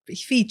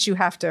feats you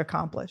have to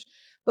accomplish.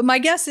 But my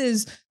guess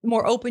is the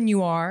more open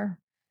you are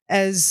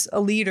as a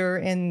leader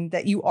in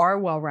that you are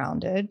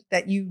well-rounded,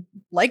 that you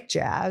like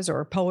jazz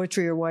or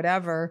poetry or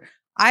whatever,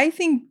 I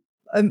think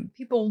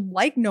people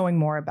like knowing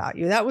more about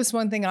you. That was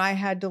one thing I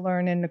had to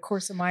learn in the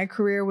course of my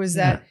career was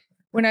that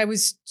when I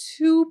was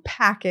too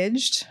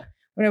packaged,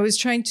 when I was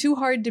trying too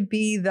hard to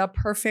be the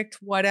perfect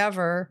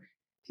whatever,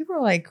 people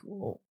were like,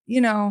 well,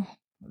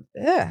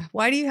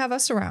 why do you have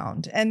us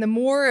around? And the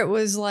more it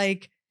was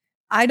like,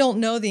 I don't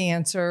know the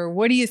answer.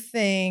 What do you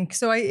think?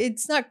 So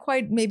it's not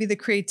quite maybe the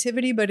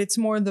creativity, but it's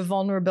more the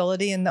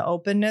vulnerability and the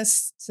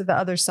openness to the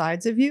other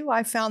sides of you.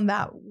 I found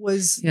that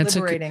was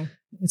liberating.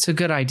 It's a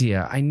good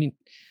idea. I need,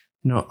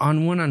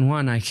 on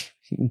one-on-one, I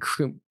can,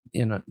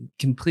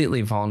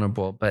 completely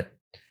vulnerable, but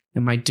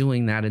am I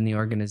doing that in the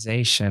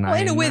organization? Well,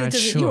 in a way that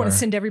doesn't, you don't want to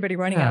send everybody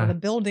running out of the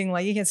building.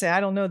 Like you can say, I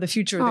don't know the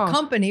future of the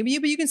company,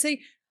 but you can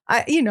say,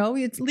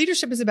 it's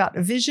leadership is about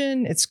a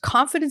vision. It's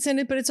confidence in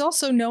it, but it's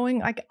also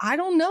knowing I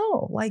don't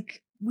know,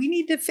 we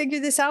need to figure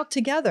this out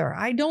together.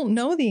 I don't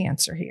know the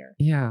answer here.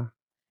 Yeah.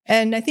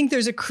 And I think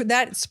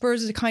that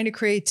spurs a kind of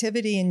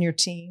creativity in your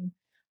team.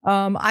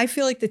 I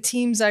feel like the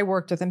teams I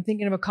worked with, I'm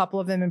thinking of a couple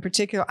of them in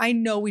particular. I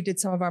know we did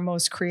some of our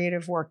most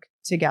creative work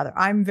together.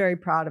 I'm very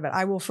proud of it.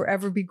 I will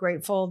forever be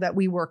grateful that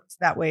we worked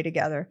that way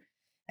together.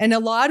 And a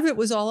lot of it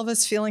was all of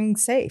us feeling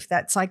safe,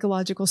 that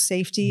psychological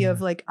safety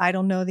of I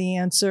don't know the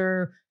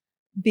answer,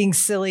 being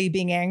silly,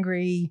 being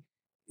angry,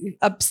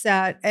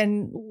 upset,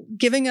 and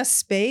giving us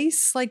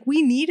space.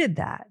 We needed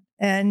that.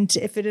 And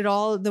if it had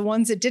all, the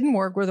ones that didn't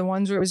work were the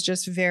ones where it was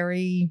just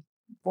very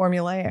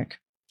formulaic.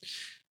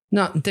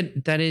 No,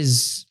 that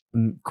is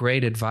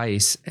great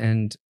advice.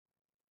 And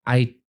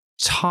I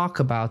talk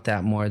about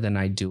that more than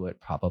I do it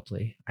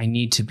probably. I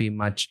need to be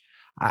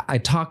I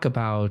talk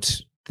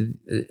about,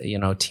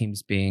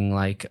 teams being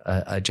like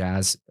a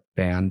jazz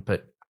band,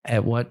 but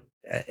at what,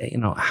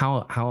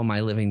 how am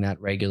I living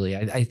that regularly?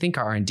 I think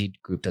our R&D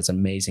group does an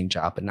amazing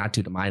job, but not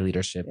due to my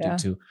leadership, due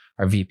to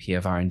our VP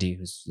of R&D,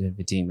 who's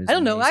Vadim. I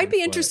don't know. I'd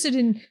be interested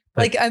in,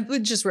 I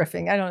would just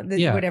riffing. I don't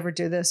would ever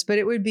do this, but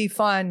it would be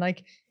fun.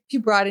 If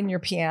you brought in your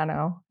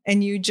piano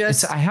and you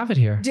just, I have it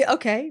here.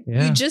 Okay.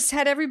 Yeah. You just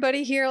had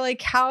everybody hear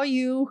how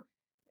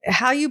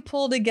you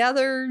pull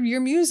together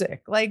your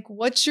music,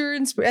 what's your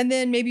and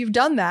then maybe you've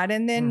done that,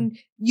 and then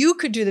you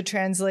could do the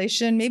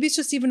translation. Maybe it's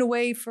just even a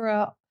way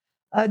for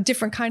a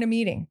different kind of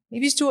meeting.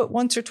 Maybe just do it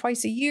once or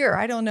twice a year.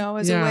 I don't know,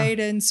 as a way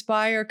to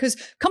inspire, because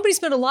companies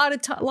spend a lot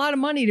of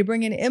money to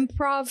bring in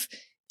improv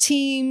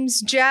teams,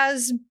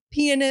 jazz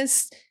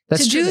pianists.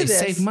 That's true. They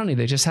save money.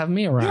 They just have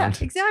me around.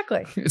 Yeah,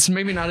 exactly. It's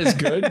maybe not as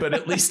good, but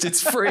at least it's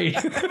free.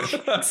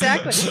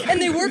 Exactly. And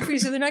they work for you,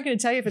 so they're not going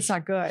to tell you if it's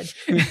not good.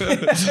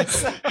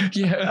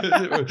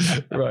 Yeah,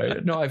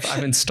 right. No,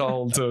 I've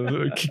installed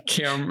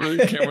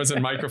cameras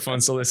and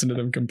microphones to listen to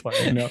them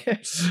complain. No,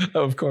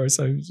 of course,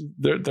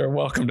 they're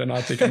welcome to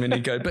not think I'm any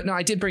good. But no,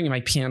 I did bring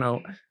my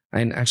piano.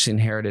 I actually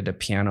inherited a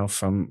piano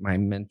from my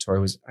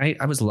mentor.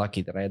 I was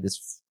lucky that I had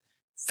this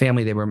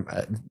family. They were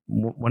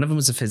one of them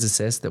was a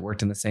physicist that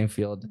worked in the same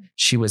field.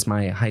 She was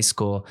my high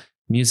school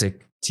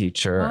music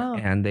teacher,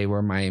 and they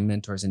were my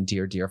mentors and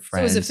dear friends. So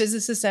it was a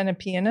physicist and a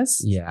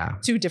pianist? Yeah.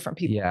 Two different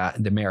people. Yeah.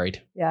 They're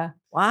married. Yeah.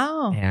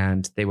 Wow.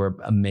 And they were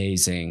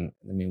amazing.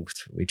 I mean,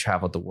 we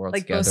traveled the world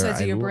together. Both sides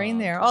of your brain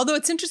there. Although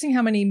it's interesting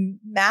how many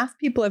math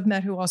people I've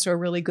met who also are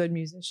really good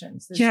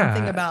musicians. There's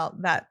something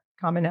about that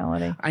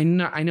commonality. I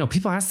know.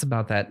 People ask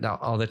about that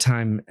all the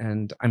time,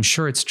 and I'm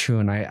sure it's true.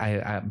 And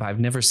I've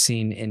never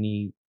seen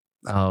any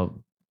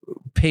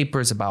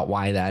papers about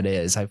why that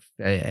is.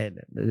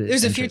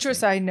 There's a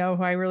futurist I know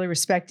who I really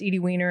respect, Edie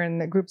Weiner,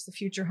 and the group's the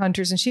Future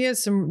Hunters,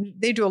 and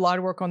they do a lot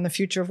of work on the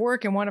future of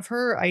work. And one of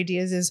her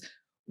ideas is,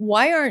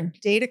 why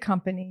aren't data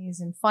companies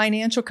and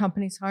financial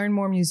companies hiring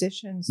more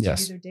musicians to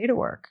do their data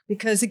work?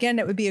 Because again,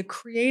 it would be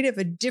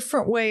a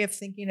different way of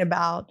thinking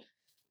about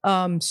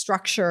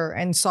structure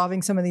and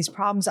solving some of these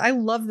problems. I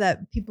love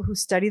that people who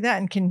study that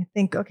and can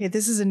think, okay,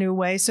 this is a new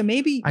way. So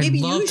maybe I'd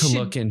love you to should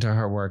look into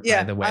her work,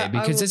 by the way,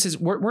 because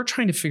we're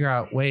trying to figure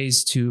out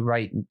ways to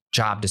write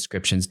job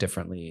descriptions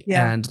differently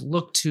and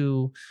look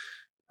to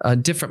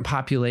different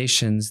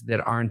populations that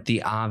aren't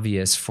the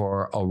obvious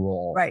for a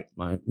role. Right.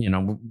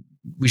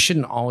 We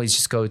shouldn't always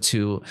just go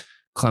to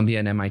Columbia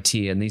and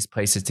MIT and these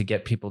places to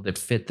get people that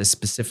fit the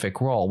specific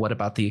role. What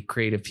about the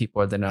creative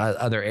people in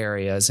other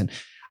areas? And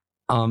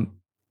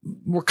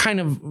we're kind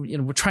of,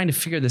 we're trying to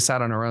figure this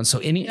out on our own. So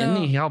any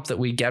help that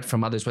we get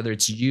from others, whether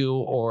it's you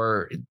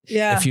or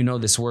if you know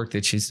this work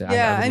that she's,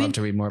 I would love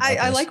to read more about this.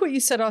 I like what you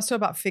said also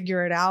about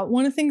figure it out.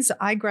 One of the things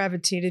I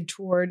gravitated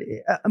toward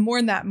more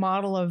in that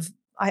model of,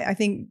 I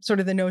think sort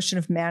of the notion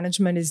of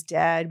management is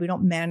dead. We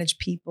don't manage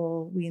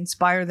people. We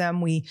inspire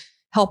them. We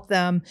help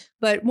them.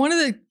 But one of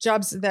the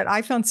jobs that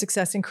I found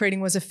success in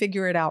creating was a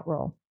figure it out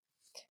role.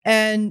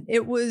 And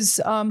it was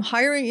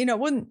hiring, it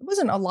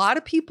wasn't a lot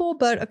of people,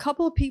 but a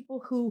couple of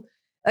people who,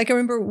 like I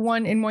remember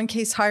in one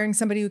case, hiring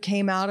somebody who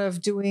came out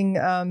of doing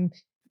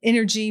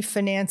energy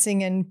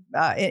financing in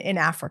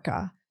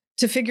Africa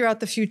to figure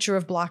out the future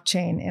of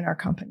blockchain in our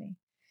company.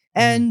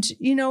 And,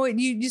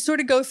 you sort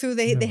of go through,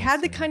 they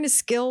had the kind of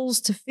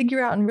skills to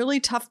figure out in really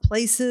tough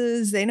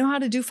places. They know how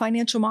to do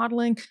financial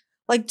modeling.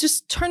 Like,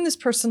 just turn this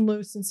person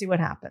loose and see what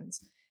happens.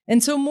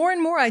 And so more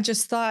and more, I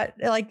just thought,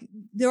 like,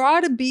 there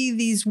ought to be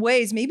these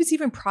ways, maybe it's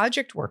even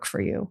project work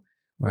for you,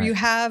 where you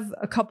have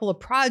a couple of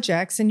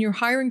projects and you're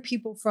hiring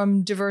people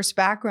from diverse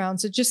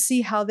backgrounds to just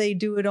see how they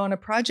do it on a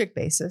project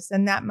basis.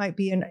 And that might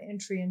be an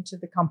entry into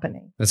the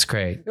company. That's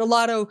great. A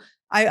lot of,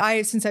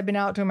 since I've been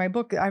out doing my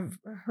book, I've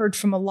heard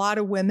from a lot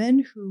of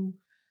women who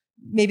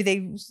maybe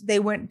they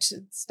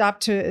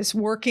stopped to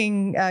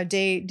working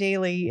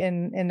daily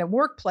in the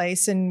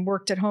workplace and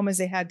worked at home as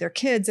they had their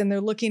kids, and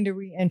they're looking to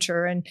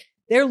re-enter, and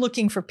they're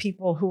looking for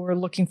people who are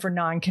looking for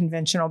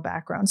non-conventional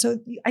backgrounds. So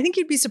I think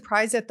you'd be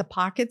surprised at the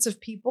pockets of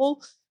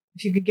people.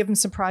 If you could give them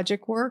some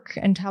project work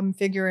and have them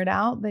figure it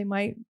out, they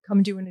might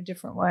come to you in a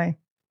different way.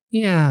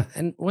 Yeah.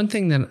 And one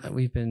thing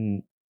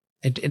that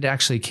it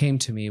actually came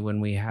to me when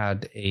we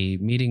had a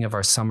meeting of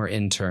our summer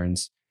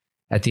interns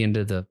at the end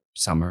of the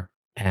summer.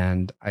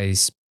 And I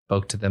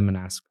spoke to them and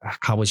asked,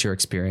 how was your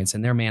experience?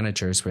 And their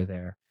managers were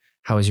there.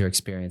 How was your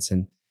experience?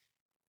 And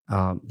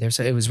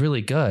it was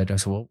really good. I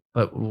said, well,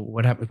 but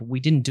what happened?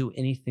 We didn't do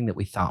anything that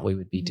we thought we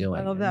would be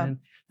doing. I love that.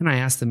 And I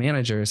asked the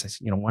managers, I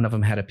said, one of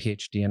them had a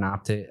PhD in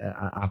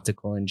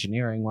optical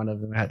engineering. One of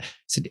them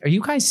said,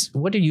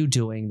 what are you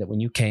doing that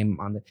when you came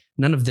on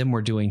none of them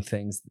were doing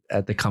things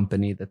at the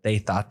company that they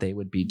thought they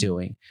would be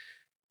doing.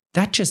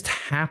 That just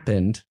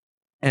happened.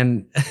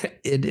 And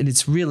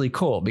it's really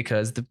cool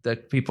because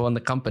the people in the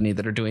company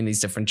that are doing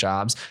these different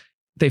jobs,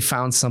 they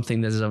found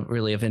something that is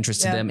really of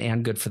interest to them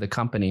and good for the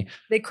company.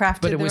 They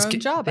crafted their own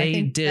job.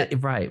 They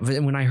did, right.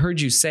 And when I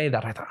heard you say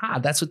that, I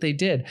thought, that's what they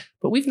did.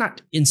 But we've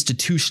not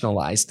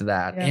institutionalized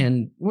that. Yeah.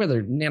 And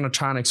whether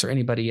Nanotronics or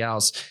anybody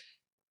else,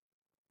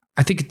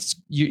 I think it's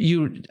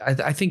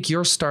I think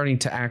you're starting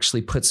to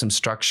actually put some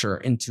structure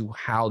into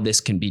how this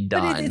can be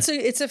done. But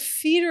it's a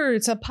feeder,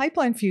 it's a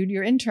pipeline for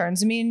your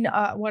interns. I mean,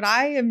 what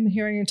I am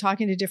hearing and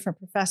talking to different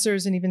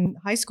professors and even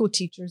high school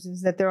teachers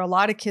is that there are a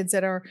lot of kids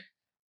that are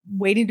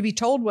waiting to be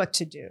told what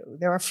to do.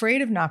 They're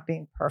afraid of not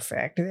being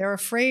perfect. They're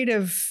afraid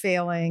of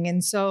failing.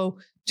 And so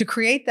to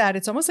create that,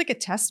 it's almost like a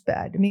test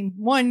bed. I mean,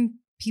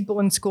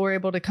 people in school are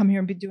able to come here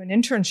and do an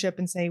internship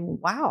and say,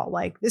 wow,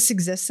 like this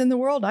exists in the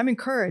world. I'm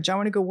encouraged. I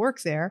want to go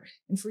work there.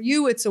 And for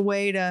you, it's a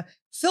way to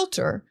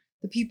filter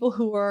the people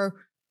who are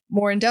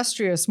more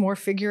industrious, more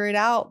figure it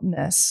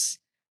outness.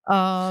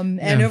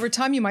 And over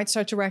time, you might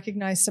start to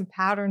recognize some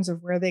patterns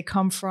of where they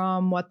come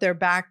from, what their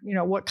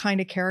what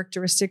kind of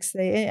characteristics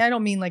I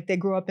don't mean like they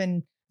grew up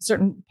in a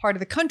certain part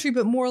of the country,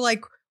 but more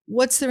like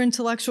what's their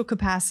intellectual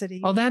capacity.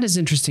 Oh, that is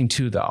interesting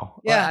too,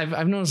 though. Yeah.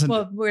 I've noticed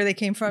where they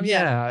came from.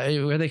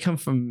 Yeah. Where they come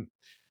from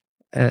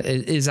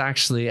is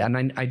actually,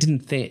 and I didn't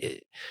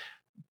think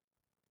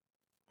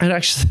and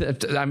actually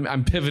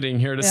I'm pivoting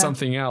here to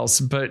something else,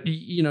 but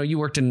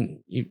you've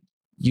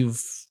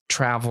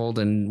traveled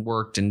and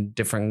worked in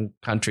different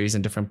countries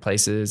and different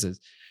places.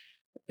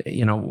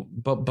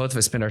 Both of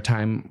us spend our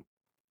time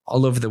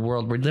all over the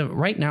world.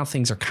 Right now,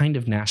 things are kind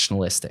of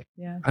nationalistic.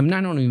 Yeah. I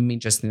don't even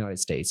mean just in the United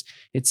States.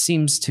 It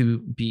seems to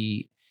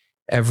be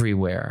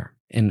everywhere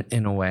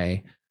in a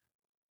way.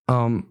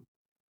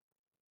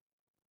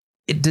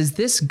 Does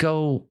this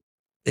go?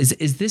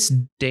 Is this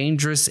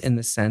dangerous in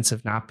the sense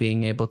of not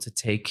being able to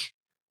take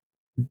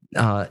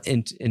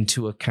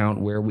into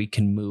account where we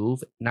can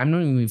move? And I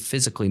don't even mean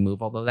physically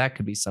move, although that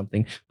could be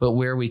something, but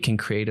where we can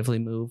creatively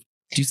move.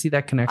 Do you see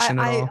that connection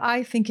at all?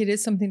 I think it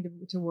is something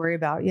to worry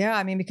about. Yeah.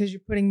 I mean, because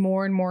you're putting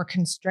more and more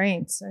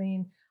constraints. I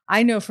mean,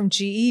 I know from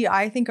GE,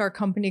 I think our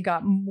company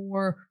got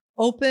more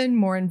open,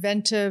 more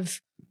inventive,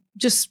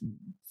 just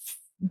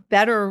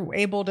better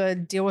able to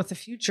deal with the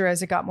future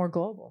as it got more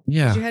global.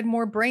 Yeah. You had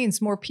more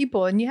brains, more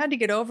people, and you had to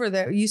get over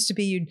that. It used to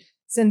be you'd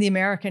send the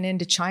American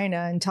into China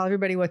and tell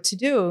everybody what to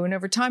do. And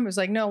over time, it was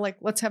like, no, like,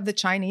 let's have the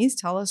Chinese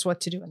tell us what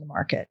to do in the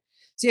market.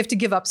 So you have to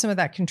give up some of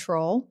that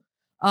control.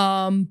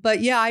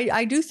 But yeah,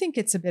 I do think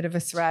it's a bit of a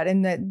threat,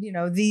 and that,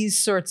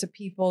 these sorts of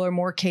people are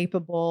more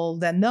capable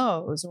than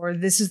those, or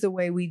this is the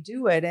way we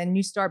do it. And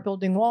you start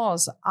building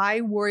walls.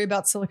 I worry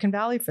about Silicon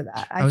Valley for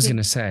that. I was going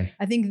to say,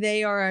 I think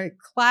they are a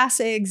class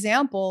A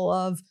example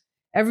of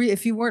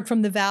if you weren't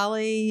from the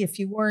Valley, if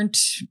you weren't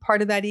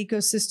part of that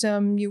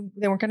ecosystem,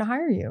 they weren't going to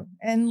hire you.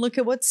 And look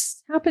at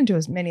what's happened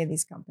to many of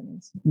these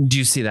companies. Do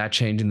you see that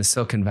change in the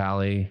Silicon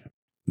Valley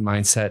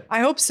mindset?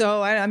 I hope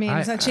so. I mean,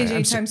 it's not changing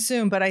anytime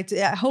soon, but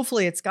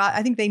hopefully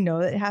I think they know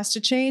that it has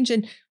to change.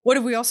 And what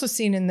have we also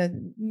seen in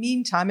the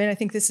meantime? And I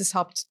think this is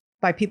helped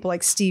by people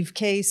like Steve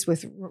Case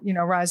with,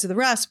 Rise of the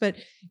Rest, but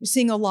you're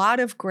seeing a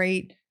lot of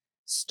great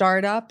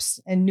startups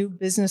and new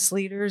business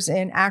leaders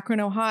in Akron,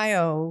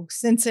 Ohio,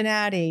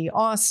 Cincinnati,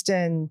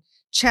 Austin,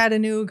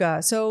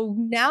 Chattanooga. So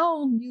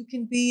now you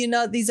can be in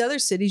these other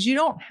cities. You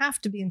don't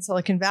have to be in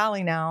Silicon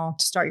Valley now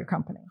to start your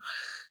company.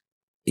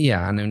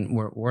 Yeah, and then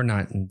we're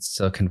not in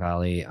Silicon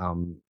Valley,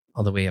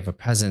 although we have a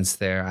presence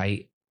there.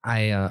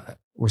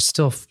 We're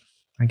still,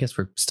 I guess,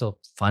 we're still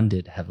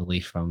funded heavily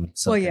from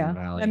Silicon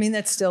Valley. I mean,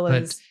 that still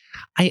is.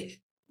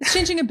 It's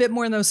changing a bit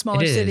more in those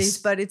smaller cities,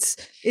 but it's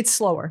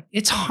slower.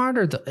 It's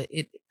harder.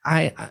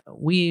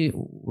 We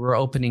were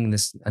opening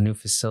a new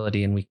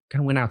facility, and we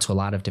kind of went out to a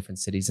lot of different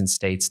cities and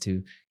states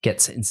to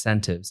get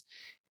incentives,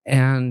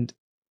 and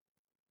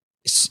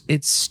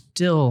it's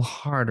still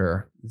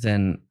harder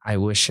than I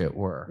wish it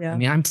were. Yeah. I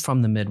mean, I'm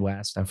from the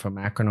Midwest. I'm from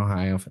Akron,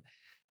 Ohio.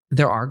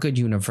 There are good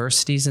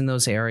universities in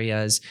those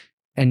areas,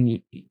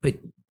 but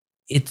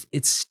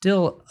it's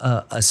still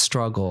a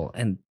struggle,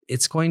 and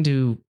it's going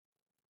to.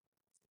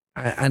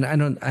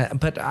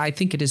 But I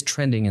think it is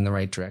trending in the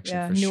right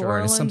direction for New sure.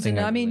 Orleans, it's something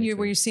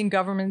where you're seeing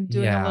government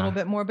doing a little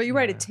bit more, but you're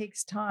right. It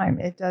takes time.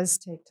 It does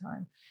take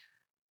time.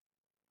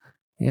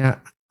 Yeah.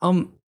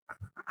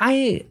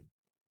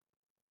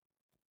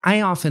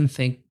 I often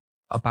think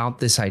about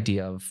this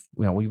idea of,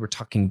 we were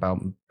talking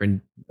about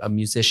a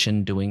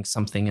musician doing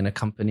something in a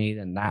company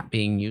and that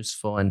being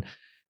useful. And,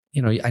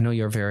 I know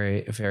you're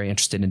very, very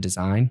interested in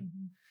design. Mm-hmm.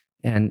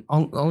 And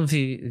all of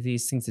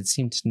these things that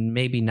seem to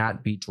maybe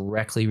not be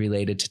directly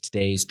related to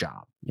today's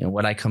job.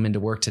 When I come into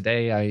work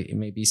today, I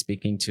may be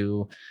speaking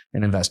to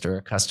an investor,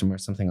 a customer,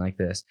 something like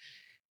this.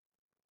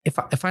 If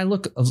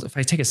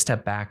I take a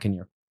step back in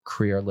your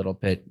career a little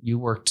bit, you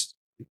worked,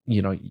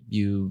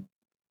 you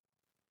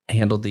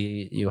handled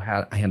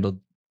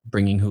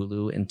bringing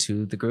Hulu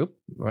into the group,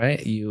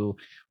 right? You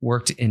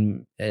worked at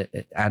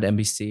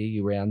NBC,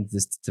 you ran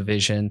this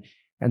division,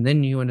 and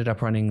then you ended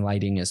up running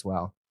lighting as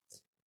well.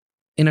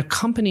 In a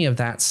company of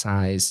that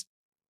size,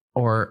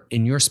 or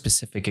in your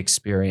specific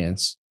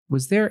experience,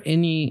 was there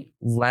any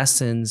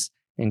lessons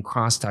in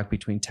crosstalk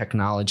between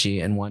technology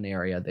and one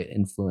area that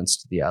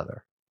influenced the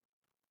other?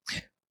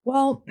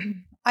 Well,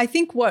 I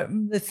think what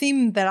the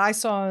theme that I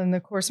saw in the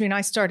course,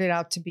 I started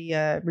out to be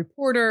a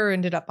reporter,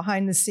 ended up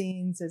behind the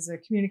scenes as a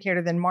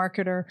communicator, then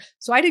marketer.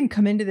 So I didn't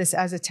come into this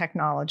as a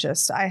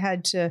technologist.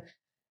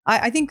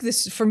 I think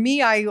this, for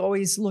me, I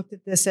always looked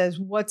at this as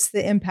what's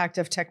the impact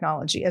of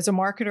technology. As a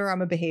marketer,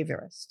 I'm a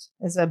behaviorist.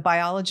 As a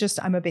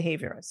biologist, I'm a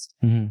behaviorist.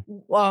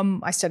 Mm-hmm.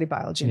 I studied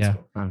biology in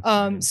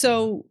school.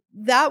 So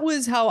that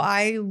was how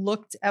I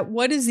looked at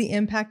what is the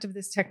impact of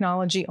this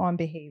technology on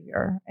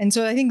behavior. And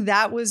so I think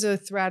that was a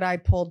thread I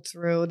pulled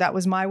through. That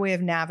was my way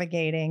of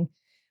navigating.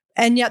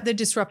 And yet the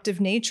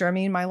disruptive nature.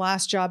 My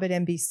last job at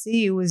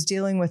NBC was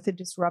dealing with the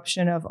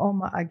disruption of,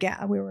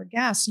 we were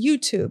aghast.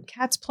 YouTube,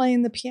 cats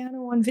playing the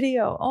piano on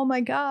video. Oh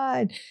my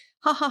God.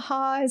 Ha ha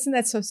ha. Isn't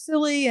that so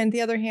silly? And the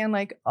other hand,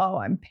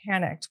 I'm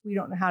panicked. We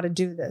don't know how to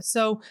do this.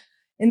 So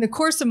in the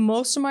course of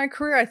most of my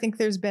career, I think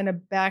there's been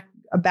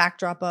a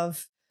backdrop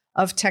of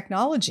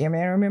technology. I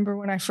remember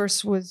when I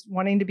first was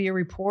wanting to be a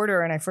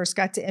reporter and I first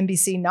got to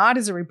NBC, not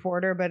as a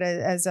reporter, but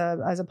as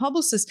a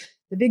publicist,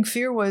 the big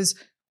fear was,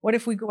 what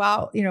if we go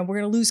out, we're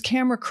going to lose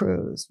camera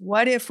crews?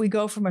 What if we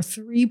go from a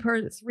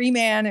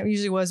three-man, it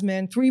usually was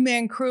men,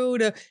 three-man crew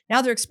to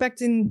now they're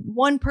expecting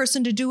one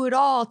person to do it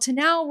all to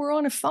now we're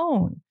on a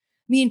phone.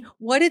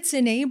 What it's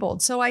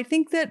enabled. So I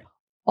think that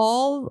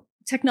all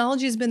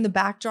technology has been the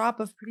backdrop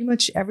of pretty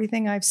much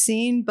everything I've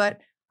seen, but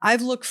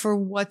I've looked for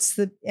what's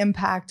the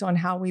impact on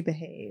how we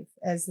behave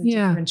as the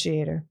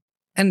differentiator.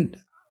 And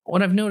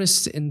what I've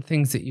noticed in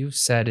things that you've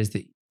said is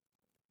that,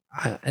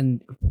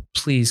 and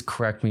please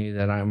correct me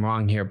that I'm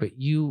wrong here, but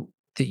you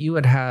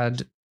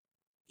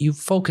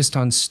focused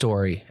on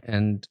story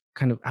and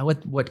kind of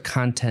what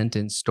content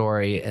and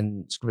story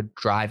and sort of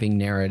driving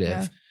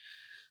narrative.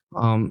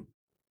 Yeah.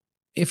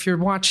 If you're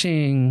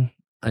watching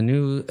a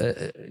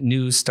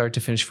news start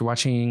to finish, if you're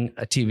watching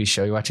a TV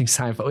show, you're watching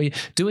Seinfeld,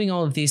 doing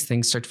all of these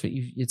things start to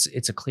finish,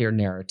 it's a clear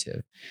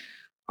narrative.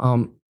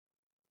 A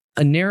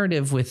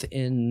narrative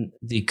within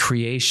the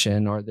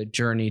creation or the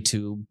journey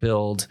to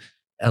build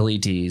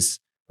LEDs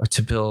or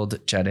to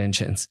build jet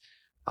engines.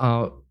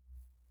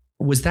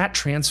 Was that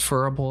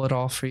transferable at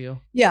all for you?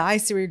 Yeah, I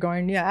see where you're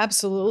going. Yeah,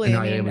 absolutely.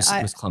 I mean, it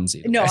was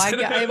clumsy. No,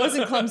 it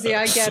wasn't clumsy.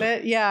 I get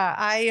it.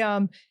 Yeah,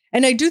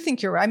 and I do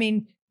think you're right. I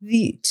mean,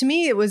 to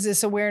me, it was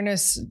this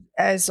awareness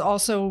as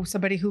also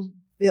somebody who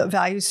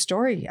values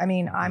story. I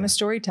mean, I'm a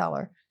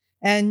storyteller,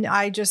 and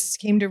I just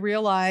came to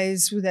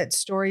realize that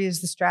story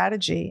is the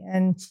strategy.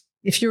 And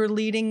if you're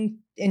leading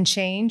in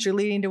change, you're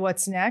leading to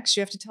what's next,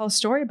 you have to tell a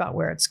story about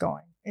where it's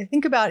going. And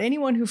think about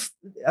anyone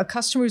a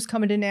customer who's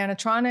coming to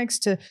Nanotronics,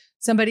 to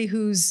somebody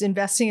who's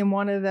investing in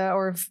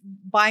or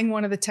buying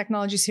one of the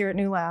technologies here at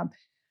New Lab.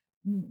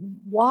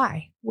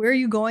 Why? Where are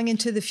you going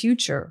into the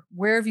future?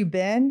 Where have you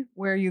been?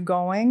 Where are you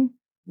going?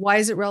 Why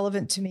is it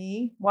relevant to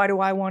me? Why do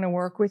I want to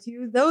work with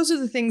you? Those are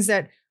the things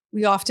that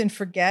we often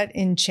forget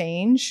in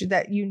change,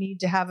 that you need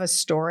to have a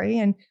story.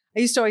 And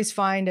I used to always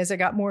find, as I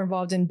got more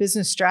involved in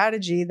business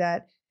strategy,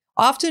 that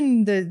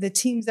often the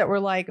teams that were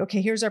like,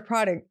 okay, here's our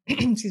product,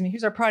 excuse me,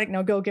 here's our product,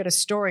 now go get a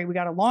story, we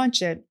got to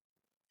launch it,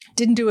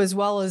 didn't do as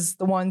well as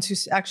the ones who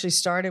actually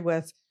started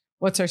with,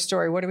 what's our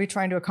story? What are we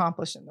trying to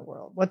accomplish in the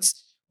world?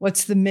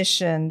 What's the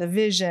mission, the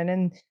vision?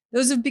 And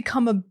those have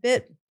become a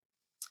bit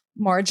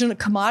marginal,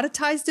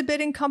 commoditized a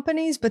bit in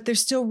companies, but they're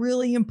still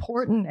really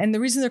important. And the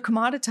reason they're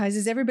commoditized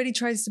is everybody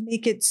tries to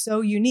make it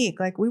so unique.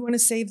 Like, we want to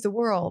save the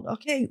world.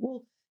 Okay,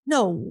 well,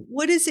 no,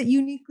 what is it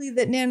uniquely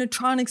that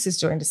Nanotronics is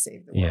doing to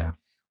save the world? Yeah.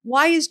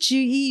 Why is GE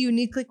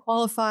uniquely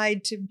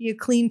qualified to be a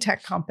clean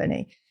tech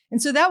company? And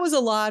so that was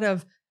a lot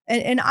of,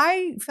 and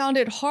I found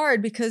it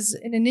hard because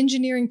in an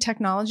engineering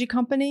technology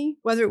company,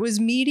 whether it was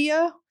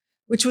media,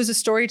 which was a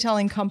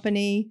storytelling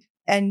company,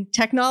 and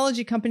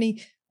technology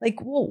company, like,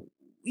 well,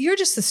 you're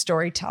just a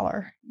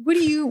storyteller. What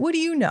do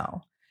you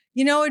know?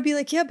 It'd be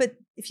like, yeah, but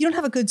if you don't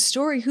have a good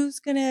story, who's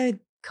going to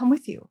come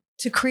with you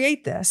to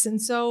create this? And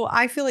so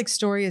I feel like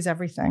story is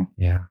everything.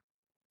 Yeah.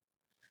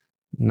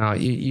 No,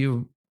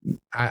 you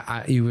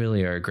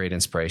really are a great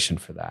inspiration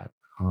for that.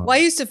 Well, I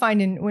used to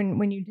find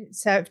when you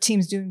have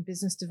teams doing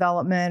business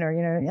development,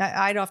 or,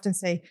 I'd often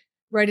say,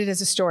 write it as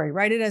a story,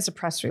 write it as a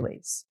press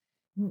release.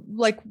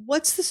 Like,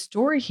 what's the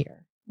story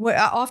here?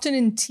 Often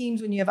in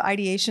teams, when you have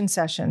ideation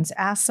sessions,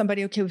 ask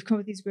somebody, okay, we've come up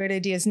with these great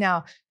ideas.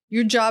 Now,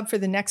 your job for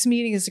the next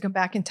meeting is to come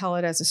back and tell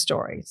it as a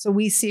story. So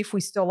we see if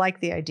we still like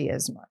the idea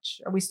as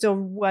much. Are we still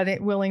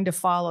willing to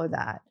follow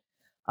that?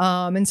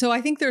 And so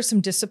I think there are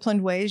some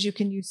disciplined ways you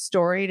can use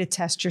story to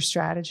test your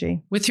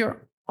strategy. With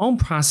your own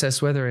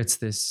process, whether it's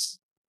this,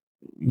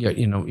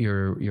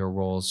 your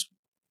roles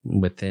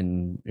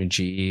within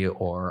GE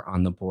or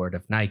on the board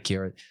of Nike,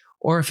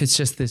 or if it's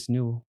just this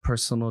new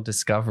personal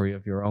discovery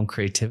of your own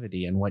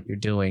creativity and what you're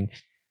doing,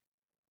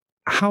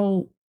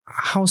 how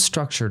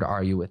structured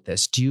are you with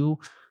this? Do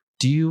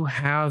you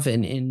have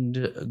an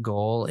end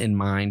goal in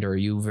mind, or are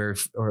you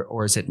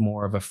or is it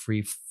more of a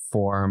free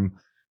form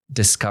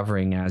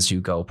discovering as you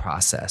go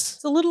process?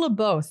 It's a little of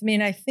both. I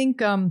mean, I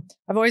think I've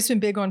always been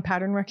big on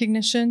pattern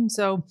recognition.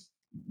 So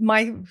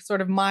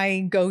my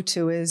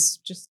go-to is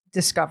just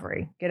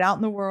discovery. Get out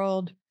in the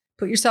world,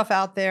 put yourself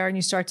out there, and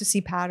you start to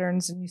see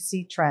patterns and you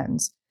see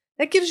trends.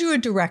 That gives you a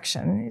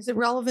direction. Is it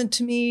relevant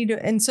to me?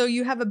 And so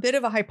you have a bit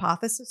of a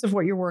hypothesis of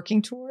what you're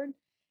working toward.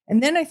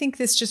 And then I think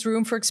there's just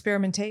room for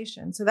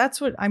experimentation. So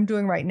that's what I'm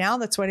doing right now.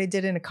 That's what I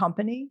did in a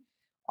company,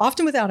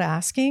 often without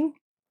asking,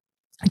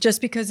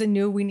 just because I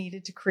knew we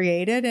needed to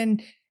create it.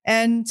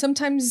 And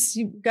sometimes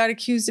you got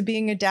accused of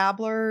being a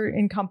dabbler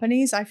in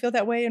companies. I feel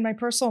that way in my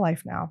personal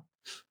life now.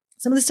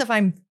 Some of the stuff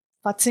I'm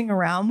futzing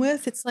around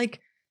with, it's like,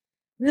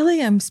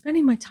 really, I'm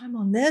spending my time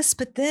on this,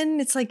 but then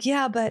it's like,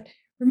 yeah, but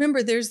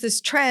remember, there's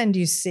this trend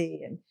you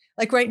see. And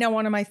like right now,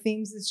 one of my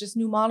themes is just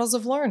new models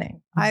of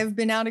learning. I've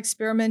been out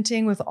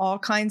experimenting with all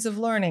kinds of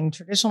learning,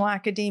 traditional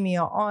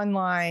academia,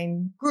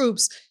 online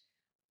groups.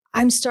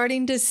 I'm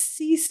starting to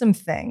see some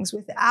things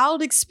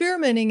without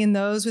experimenting in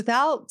those,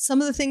 without some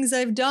of the things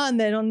I've done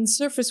that on the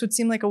surface would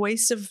seem like a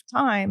waste of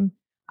time.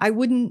 I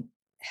wouldn't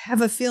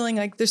have a feeling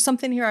like there's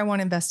something here I want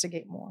to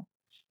investigate more.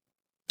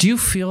 Do you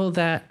feel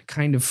that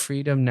kind of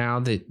freedom now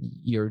that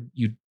you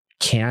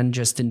can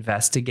just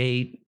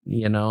investigate,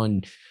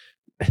 and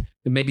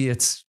maybe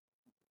it's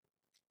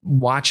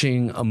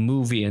watching a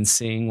movie and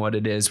seeing what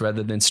it is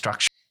rather than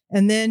structure?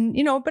 And then,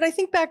 but I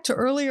think back to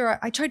earlier,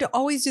 I tried to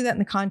always do that in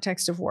the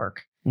context of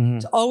work,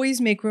 to always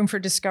make room for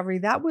discovery.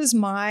 That was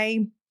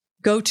my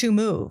go-to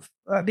move.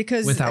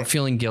 Because without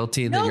feeling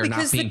guilty that you're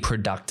not being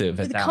productive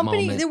at that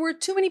moment. There were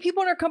too many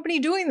people in our company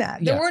doing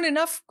that. There weren't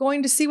enough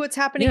going to see what's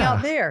happening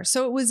out there.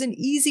 So it was an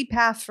easy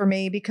path for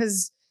me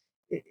because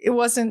it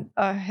wasn't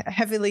a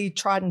heavily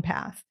trodden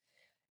path.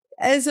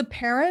 As a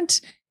parent,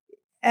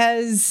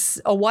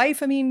 as a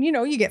wife, I mean,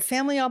 you get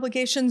family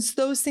obligations.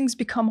 Those things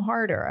become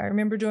harder. I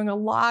remember doing a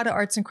lot of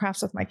arts and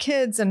crafts with my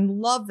kids and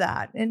love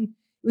that. And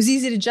it was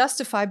easy to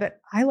justify,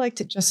 but I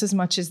liked it just as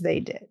much as they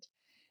did.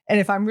 And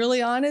if I'm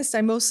really honest,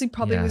 I mostly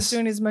probably was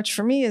doing as much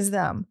for me as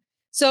them.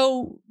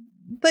 So,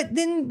 but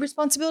then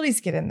responsibilities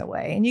get in the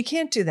way and you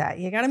can't do that.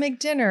 You got to make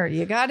dinner.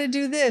 You got to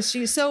do this.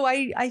 So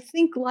I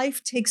think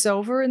life takes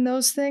over in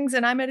those things.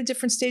 And I'm at a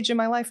different stage in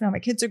my life now. My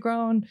kids are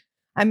grown.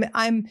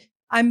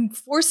 I'm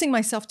forcing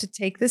myself to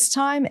take this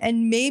time,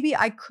 and maybe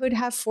I could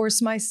have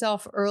forced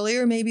myself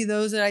earlier. Maybe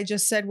those that I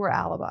just said were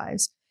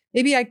alibis.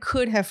 Maybe I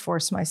could have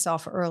forced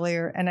myself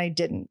earlier and I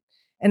didn't.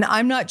 And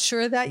I'm not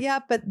sure of that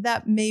yet, but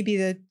that may be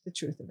the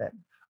truth of it.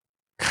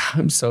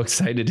 I'm so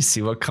excited to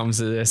see what comes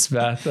of this,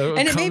 Beth.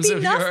 And it may be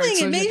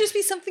nothing. It may just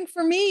be something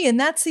for me. And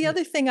that's the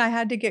other thing I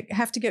have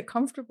to get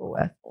comfortable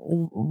with.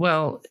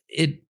 Well,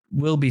 it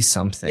will be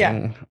something.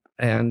 Yeah.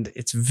 And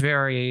it's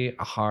very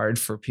hard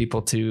for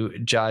people to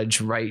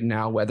judge right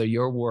now whether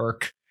your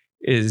work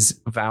is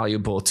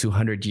valuable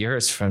 200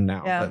 years from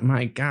now. Yeah. But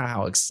my God,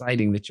 how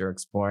exciting that you're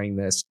exploring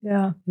this.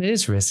 Yeah. It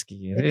is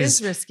risky. It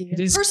is risky.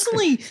 It is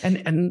personally.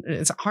 And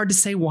it's hard to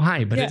say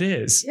why, but it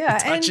is. Yeah.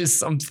 It touches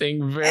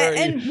something very.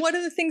 And one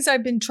of the things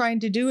I've been trying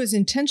to do is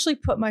intentionally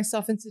put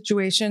myself in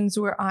situations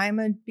where I'm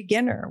a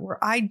beginner,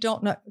 where I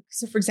don't know.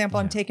 So for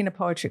example, I'm taking a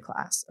poetry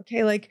class.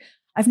 Okay. Like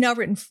I've now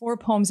written 4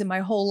 poems in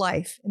my whole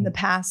life in the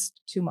past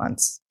 2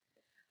 months.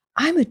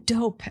 I'm a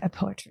dope at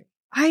poetry.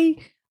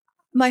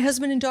 My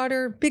husband and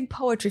daughter, big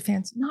poetry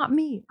fans, not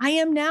me. I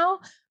am now,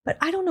 but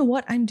I don't know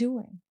what I'm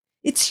doing.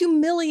 It's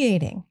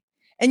humiliating.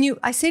 And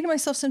I say to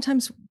myself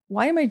sometimes,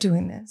 why am I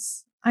doing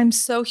this? I'm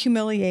so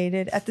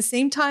humiliated. At the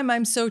same time,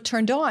 I'm so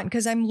turned on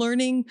because I'm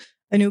learning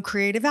a new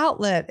creative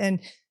outlet.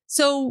 And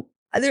so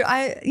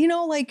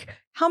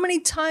how many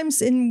times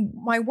in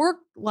my work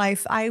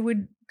life, I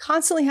would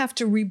constantly have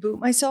to reboot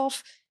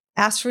myself,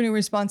 ask for new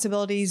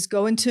responsibilities,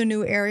 go into a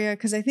new area,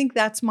 because I think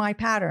that's my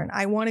pattern.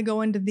 I want to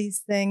go into these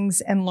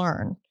things and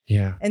learn.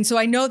 Yeah. And so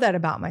I know that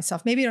about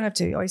myself. Maybe I don't have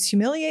to always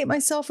humiliate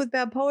myself with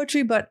bad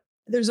poetry, but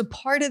there's a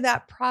part of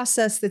that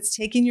process that's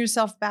taking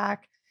yourself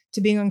back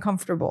to being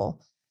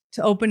uncomfortable,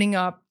 to opening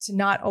up, to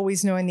not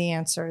always knowing the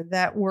answer.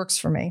 That works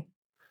for me.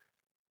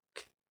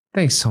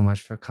 Thanks so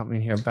much for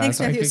coming here, Beth. Thanks,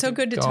 Matthew. So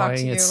good to talk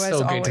to you, as always.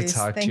 So good to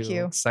talk to you. Thank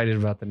you. Excited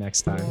about the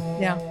next time.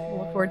 Yeah, we'll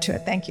look forward to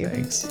it. Thank you.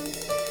 Thanks.